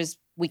the answer is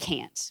we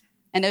can't.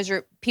 And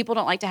people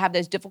don't like to have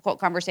those difficult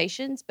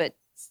conversations, but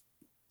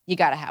you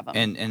got to have them.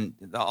 And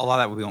a lot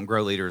of that will be on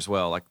Grow Leader as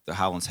well, like the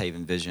Highlands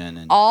Haven vision.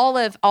 And all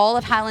of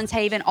Highlands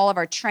Haven, all of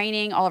our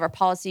training, all of our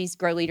policies,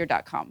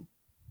 growleader.com.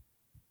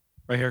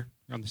 Right here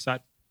on the side.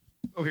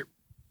 Over here.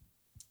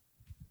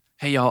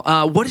 Hey,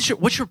 y'all.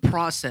 What's your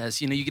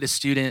process? You get a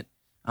student,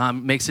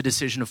 makes a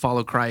decision to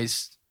follow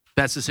Christ,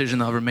 best decision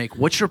they'll ever make.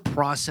 What's your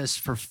process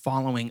for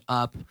following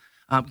up,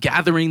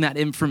 gathering that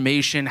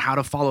information, how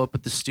to follow up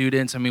with the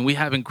students? I mean, we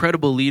have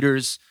incredible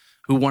leaders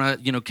who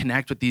want to,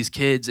 connect with these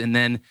kids, and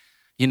then,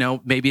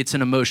 maybe it's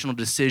an emotional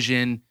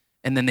decision,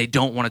 and then they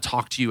don't want to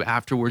talk to you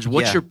afterwards.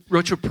 What's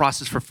your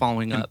process for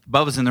following up?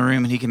 Bubba's in the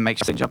room, and he can make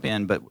sure they jump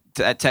in. But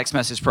that text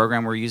message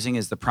program we're using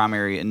is the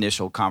primary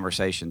initial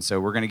conversation. So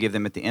we're going to give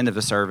them at the end of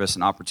the service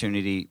an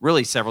opportunity,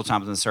 really several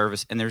times in the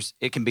service. And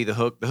it can be the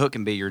hook. The hook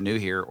can be you're new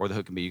here, or the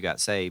hook can be you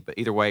got saved. But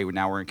either way,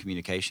 now we're in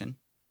communication.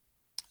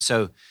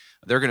 So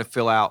they're going to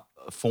fill out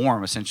a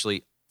form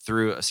essentially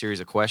through a series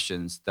of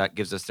questions that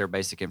gives us their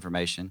basic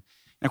information.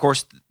 And of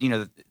course,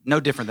 no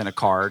different than a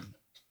card.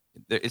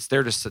 It's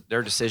their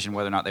decision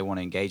whether or not they want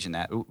to engage in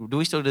that. Do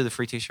we still do the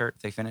free T-shirt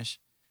if they finish?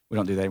 We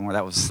don't do that anymore.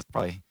 That was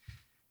probably,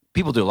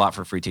 people do a lot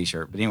for a free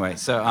T-shirt. But anyway,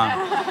 so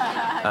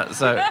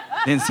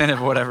the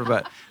incentive or whatever.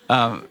 But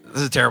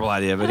this is a terrible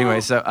idea. But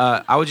anyway, so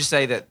I would just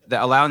say that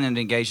allowing them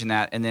to engage in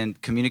that, and then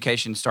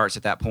communication starts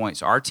at that point.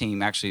 So our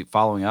team actually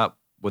following up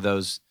with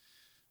those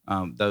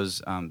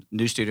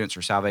new students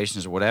or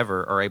salvations or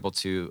whatever are able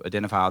to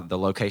identify the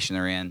location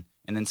they're in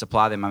and then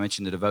supply them. I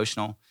mentioned the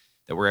devotional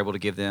that we're able to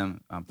give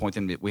them, point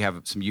them to, we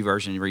have some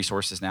YouVersion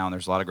resources now, and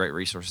there's a lot of great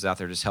resources out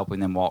there just helping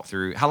them walk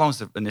through. How long is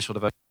the initial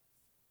devotion?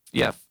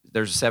 Yeah,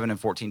 there's a 7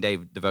 and 14-day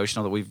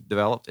devotional that we've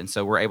developed, and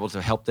so we're able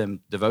to help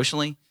them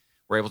devotionally.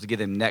 We're able to give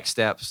them next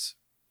steps,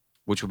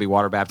 which will be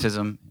water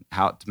baptism,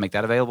 how to make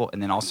that available,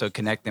 and then also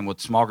connect them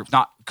with small groups.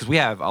 Not because we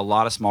have a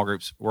lot of small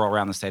groups. We're all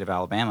around the state of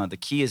Alabama. The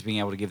key is being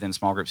able to give them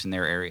small groups in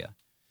their area.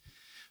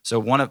 So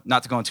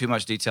not to go into too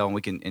much detail,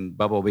 and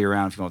Bubba will be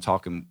around if you want to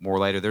talk more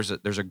later. There's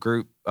a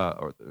group,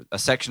 or a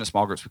section of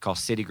small groups we call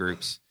city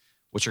groups,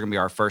 which are going to be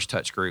our first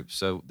touch group.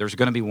 So there's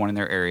going to be one in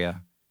their area,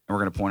 and we're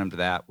going to point them to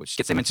that, which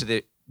gets them into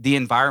the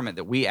environment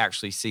that we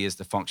actually see as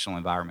the functional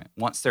environment.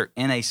 Once they're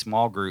in a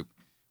small group,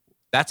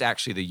 that's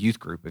actually the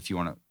youth group, if you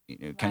want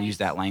to kind of use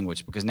that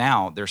language, because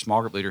now their small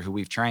group leader who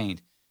we've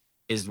trained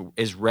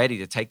is ready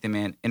to take them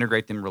in,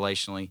 integrate them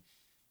relationally,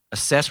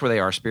 assess where they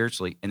are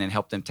spiritually, and then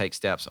help them take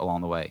steps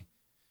along the way.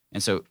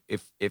 And so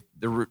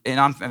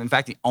in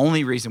fact, the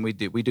only reason we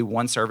do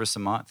one service a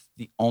month,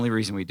 the only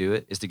reason we do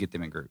it is to get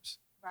them in groups.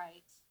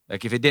 Right.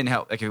 Like if it didn't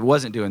help, like if it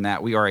wasn't doing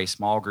that, we are a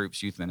small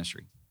groups youth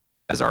ministry.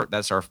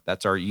 That's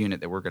our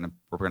unit that we're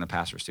gonna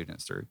pastor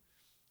students through.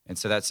 And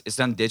so it's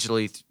done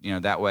digitally,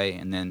 that way,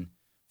 and then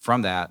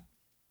from that,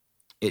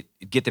 it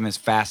get them as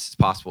fast as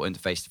possible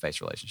into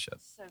face-to-face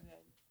relationships. So good.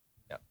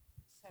 Yep.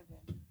 So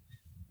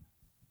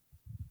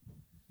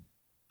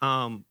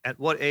good. At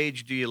what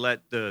age do you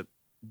let the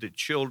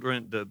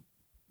children, the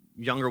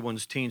younger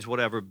ones, teens,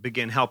 whatever,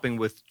 begin helping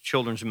with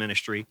children's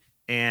ministry?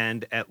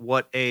 And at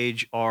what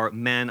age are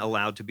men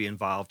allowed to be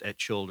involved at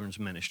children's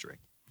ministry?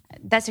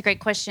 That's a great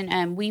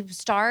question. We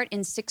start in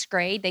 6th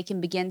grade. They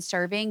can begin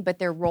serving, but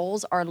their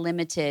roles are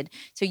limited.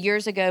 So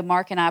years ago,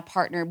 Mark and I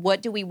partnered.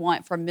 What do we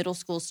want for a middle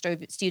school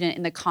student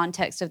in the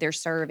context of their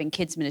serve in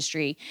kids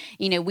ministry?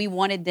 We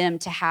wanted them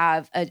to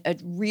have a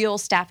real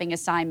staffing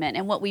assignment.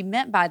 And what we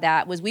meant by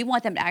that was we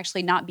want them to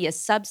actually not be a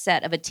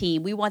subset of a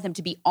team. We want them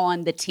to be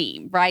on the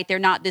team, right? They're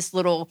not this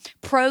little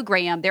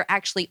program. They're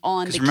actually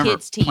on the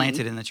kids team.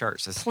 Planted in the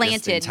church. That's the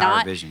planted,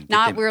 entire vision.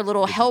 Not we're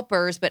little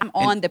helpers, but I'm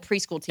on the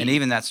preschool team. And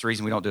even that's the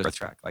reason we don't do a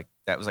track. Like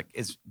that was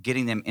is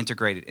getting them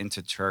integrated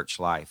into church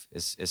life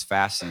as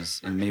fast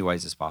as in many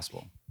ways as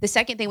possible. The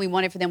second thing we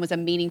wanted for them was a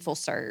meaningful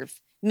serve,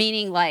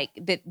 meaning like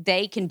that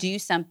they can do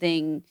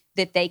something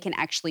that they can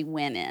actually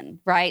win in,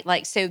 right?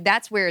 Like, so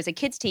that's where as a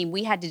kids team,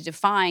 we had to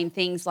define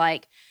things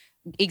like,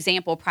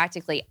 example,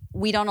 practically,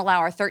 we don't allow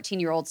our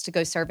 13-year-olds to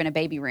go serve in a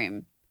baby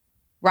room.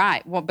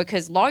 Right. Well,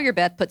 because Lawyer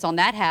Beth puts on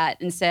that hat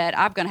and said,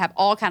 I'm going to have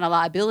all kind of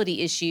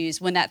liability issues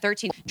when that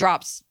 13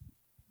 drops.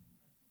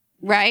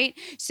 Right?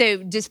 So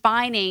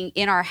defining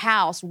in our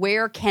house,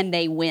 where can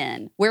they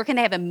win? Where can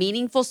they have a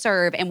meaningful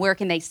serve and where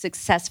can they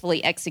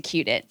successfully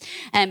execute it?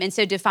 And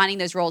so defining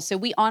those roles. So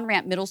we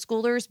on-ramp middle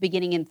schoolers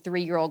beginning in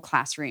 3-year-old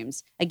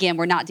classrooms. Again,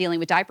 we're not dealing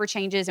with diaper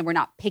changes and we're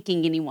not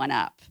picking anyone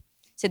up.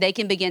 So they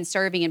can begin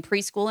serving in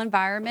preschool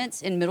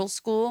environments, in middle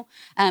school,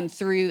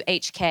 through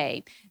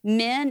HK.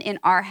 Men in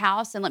our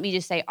house, and let me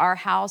just say, our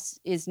house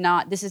this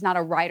is not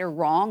a right or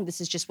wrong. This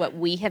is just what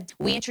we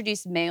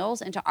introduce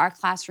males into our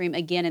classroom,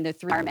 again, in the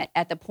environment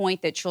at the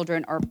point that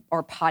children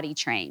are potty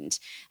trained.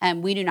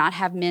 We do not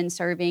have men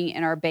serving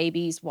in our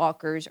babies,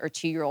 walkers, or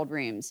 2-year-old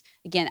rooms.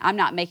 Again, I'm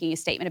not making a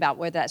statement about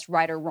whether that's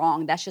right or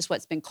wrong. That's just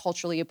what's been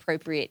culturally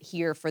appropriate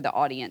here for the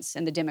audience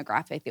and the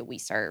demographic that we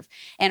serve.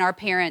 And our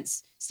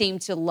parents seem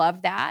to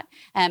love that.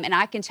 And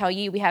I can tell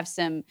you, we have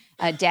some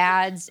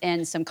dads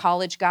and some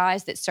college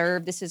guys that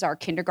serve. This is our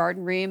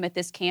kindergarten room at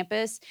this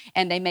campus,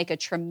 and they make a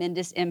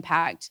tremendous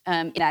impact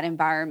in that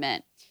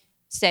environment.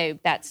 So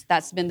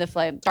that's been the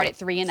flow. Start at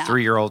 3 and up.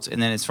 3-year-olds,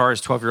 and then as far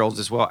as 12-year-olds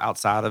as well,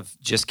 outside of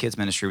just kids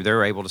ministry,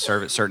 they're able to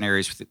serve at certain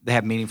areas. They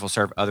have meaningful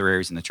serve other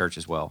areas in the church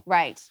as well.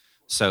 Right.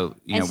 So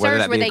and whether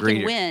that be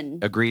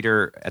a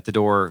greeter at the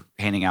door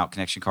handing out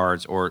connection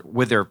cards, or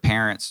with their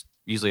parents,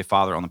 usually a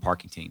father on the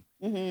parking team.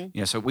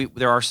 Mm-hmm. So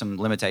there are some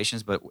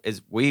limitations, but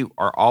as we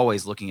are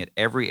always looking at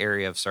every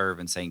area of serve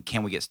and saying,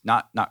 can we get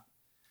not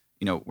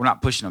we're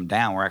not pushing them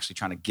down. We're actually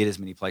trying to get as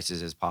many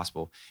places as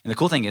possible. And the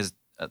cool thing is,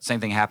 same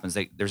thing happens.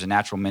 There's a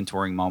natural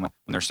mentoring moment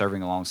when they're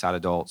serving alongside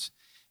adults,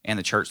 and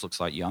the church looks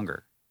like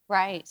younger.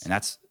 Right. And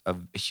that's a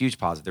huge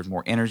positive. There's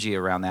more energy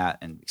around that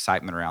and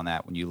excitement around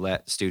that when you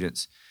let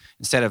students,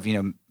 instead of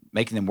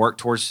making them work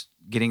towards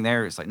getting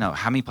there, it's like, no,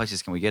 how many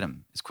places can we get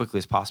them as quickly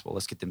as possible?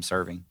 Let's get them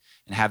serving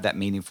and have that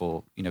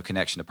meaningful,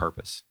 connection to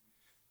purpose.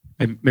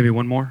 Maybe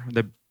one more. Would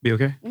that be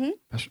okay?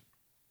 Mm-hmm.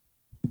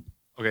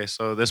 Okay,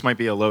 so this might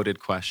be a loaded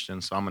question,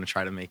 so I'm going to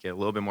try to make it a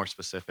little bit more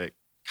specific,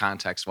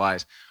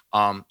 context-wise.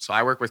 So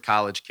I work with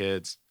college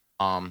kids,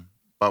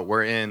 but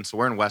we're in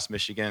West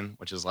Michigan,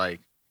 which is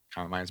like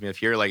kind of reminds me of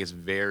here. Like it's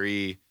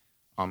very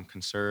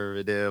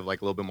conservative,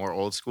 like a little bit more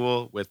old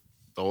school with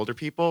the older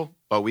people.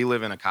 But we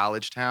live in a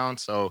college town,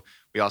 so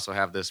we also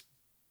have this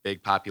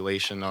big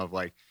population of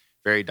like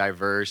very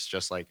diverse,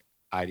 just like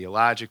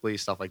ideologically,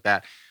 stuff like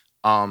that.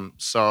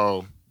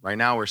 So right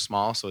now we're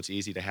small, so it's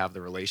easy to have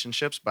the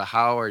relationships, but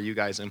how are you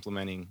guys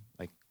implementing,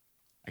 like,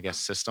 I guess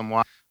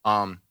system-wise,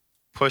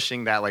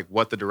 pushing that, like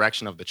what the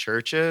direction of the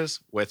church is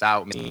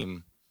without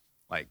being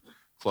like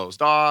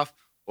closed off,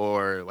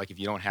 or like if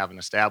you don't have an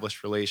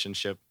established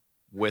relationship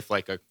with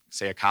like a,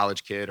 say, a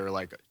college kid, or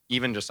like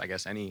even just, I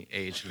guess, any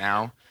age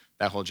now,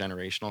 that whole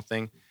generational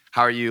thing,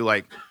 how are you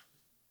like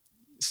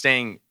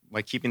staying,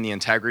 like keeping the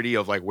integrity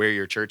of like where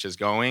your church is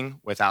going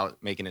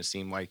without making it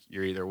seem like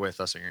you're either with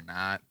us or you're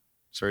not,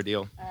 sort of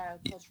deal?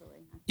 Culturally.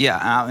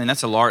 Yeah, and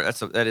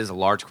that is a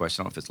large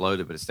question. I don't know if it's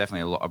loaded, but it's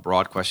definitely a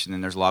broad question.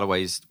 And there's a lot of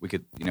ways we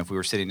could, if we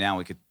were sitting down,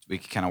 we could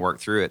kind of work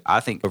through it.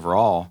 I think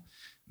overall,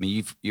 I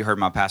mean, you heard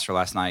my pastor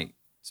last night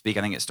speak.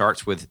 I think it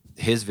starts with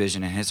his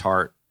vision and his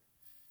heart,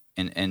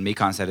 and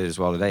Mikon said it as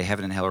well today.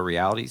 Heaven and hell are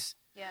realities.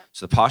 Yeah.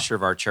 So the posture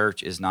of our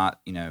church is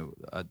not, it's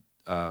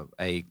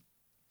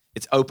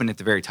open at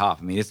the very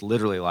top. I mean, it's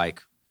literally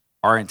like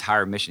our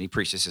entire mission. He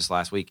preached this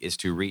last week, is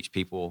to reach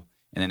people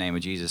in the name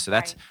of Jesus. So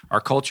that's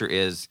our culture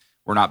is.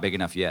 We're not big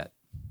enough yet.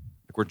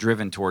 Like we're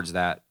driven towards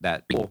that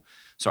goal.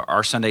 So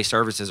our Sunday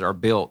services are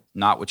built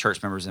not with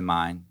church members in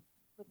mind,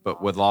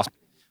 but with lost.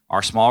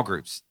 Our small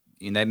groups,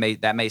 that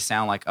may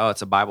sound like, oh,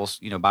 it's a Bible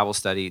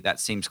study. That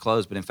seems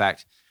closed, but in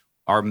fact,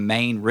 our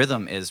main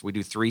rhythm is we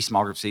do 3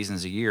 small group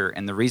seasons a year,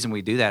 and the reason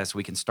we do that is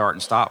we can start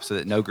and stop, so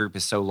that no group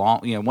is so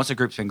long. Once a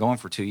group's been going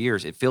for 2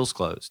 years, it feels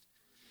closed.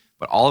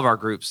 But all of our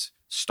groups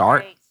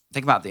start. Right.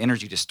 Think about the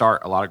energy to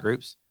start a lot of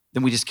groups.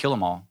 Then we just kill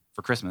them all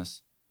for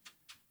Christmas.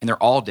 And they're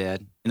all dead,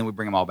 and then we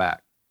bring them all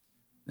back.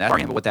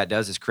 But what that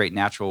does is create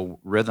natural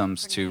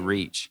rhythms to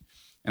reach.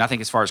 And I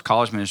think as far as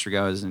college ministry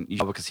goes, and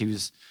because he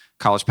was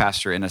college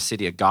pastor in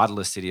a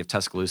godless city of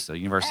Tuscaloosa,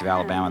 University of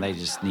Alabama, they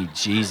just need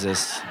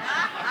Jesus.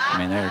 I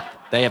mean,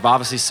 they have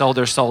obviously sold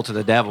their soul to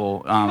the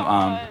devil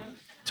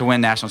to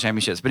win national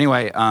championships. But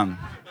anyway, I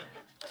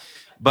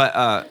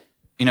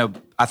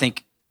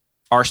think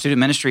our student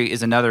ministry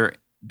is another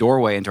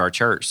doorway into our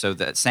church. So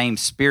that same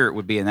spirit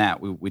would be in that.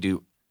 We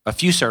do a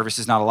few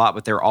services, not a lot,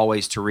 but they're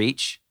always to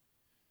reach.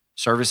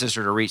 Services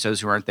are to reach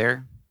those who aren't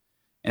there.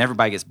 And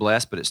everybody gets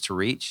blessed, but it's to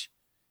reach.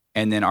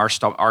 And then our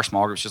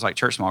small groups, just like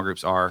church small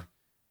groups, are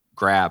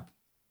grab,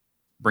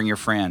 bring your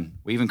friend.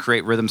 We even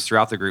create rhythms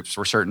throughout the groups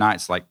for certain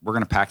nights, like we're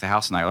going to pack the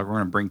house tonight, like we're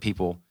going to bring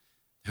people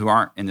who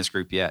aren't in this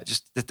group yet.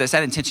 Just that's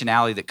that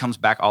intentionality that comes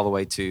back all the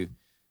way to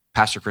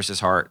Pastor Chris's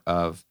heart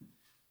of,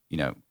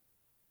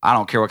 I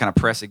don't care what kind of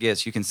press it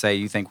gets. You can say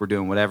you think we're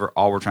doing whatever.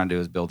 All we're trying to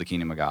do is build the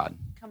kingdom of God.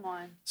 Come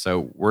on.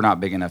 So we're not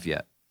big enough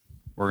yet.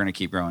 We're going to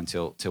keep growing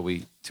till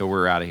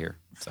we're out of here.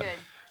 So. Good.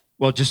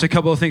 Well, just a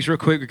couple of things real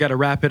quick. We got to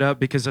wrap it up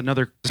because So do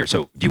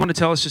you want to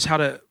tell us just how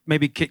to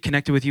maybe get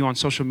connected with you on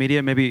social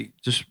media? Maybe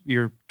just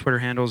your Twitter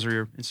handles or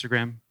your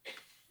Instagram?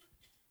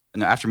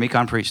 No, after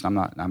Mikon preached, I'm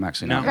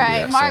actually not.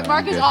 Right. That,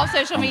 Mark is all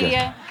social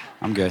media.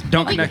 I'm good.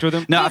 Don't connect with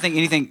him? No, I think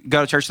anything,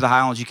 go to Church of the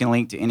Highlands. You can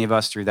link to any of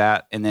us through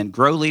that. And then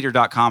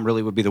growleader.com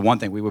really would be the one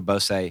thing we would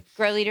both say.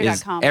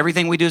 Growleader.com.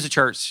 Everything we do as a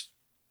church,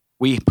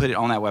 we put it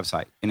on that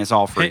website, and it's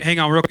all free. Hang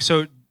on real quick.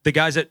 So the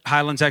guys at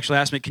Highlands actually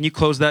asked me, can you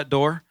close that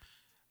door?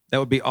 That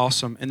would be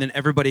awesome. And then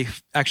everybody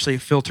actually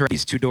filter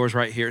these 2 doors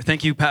right here.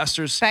 Thank you,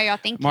 pastors. Bye, y'all.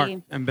 Thank Mark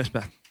you. and Beth.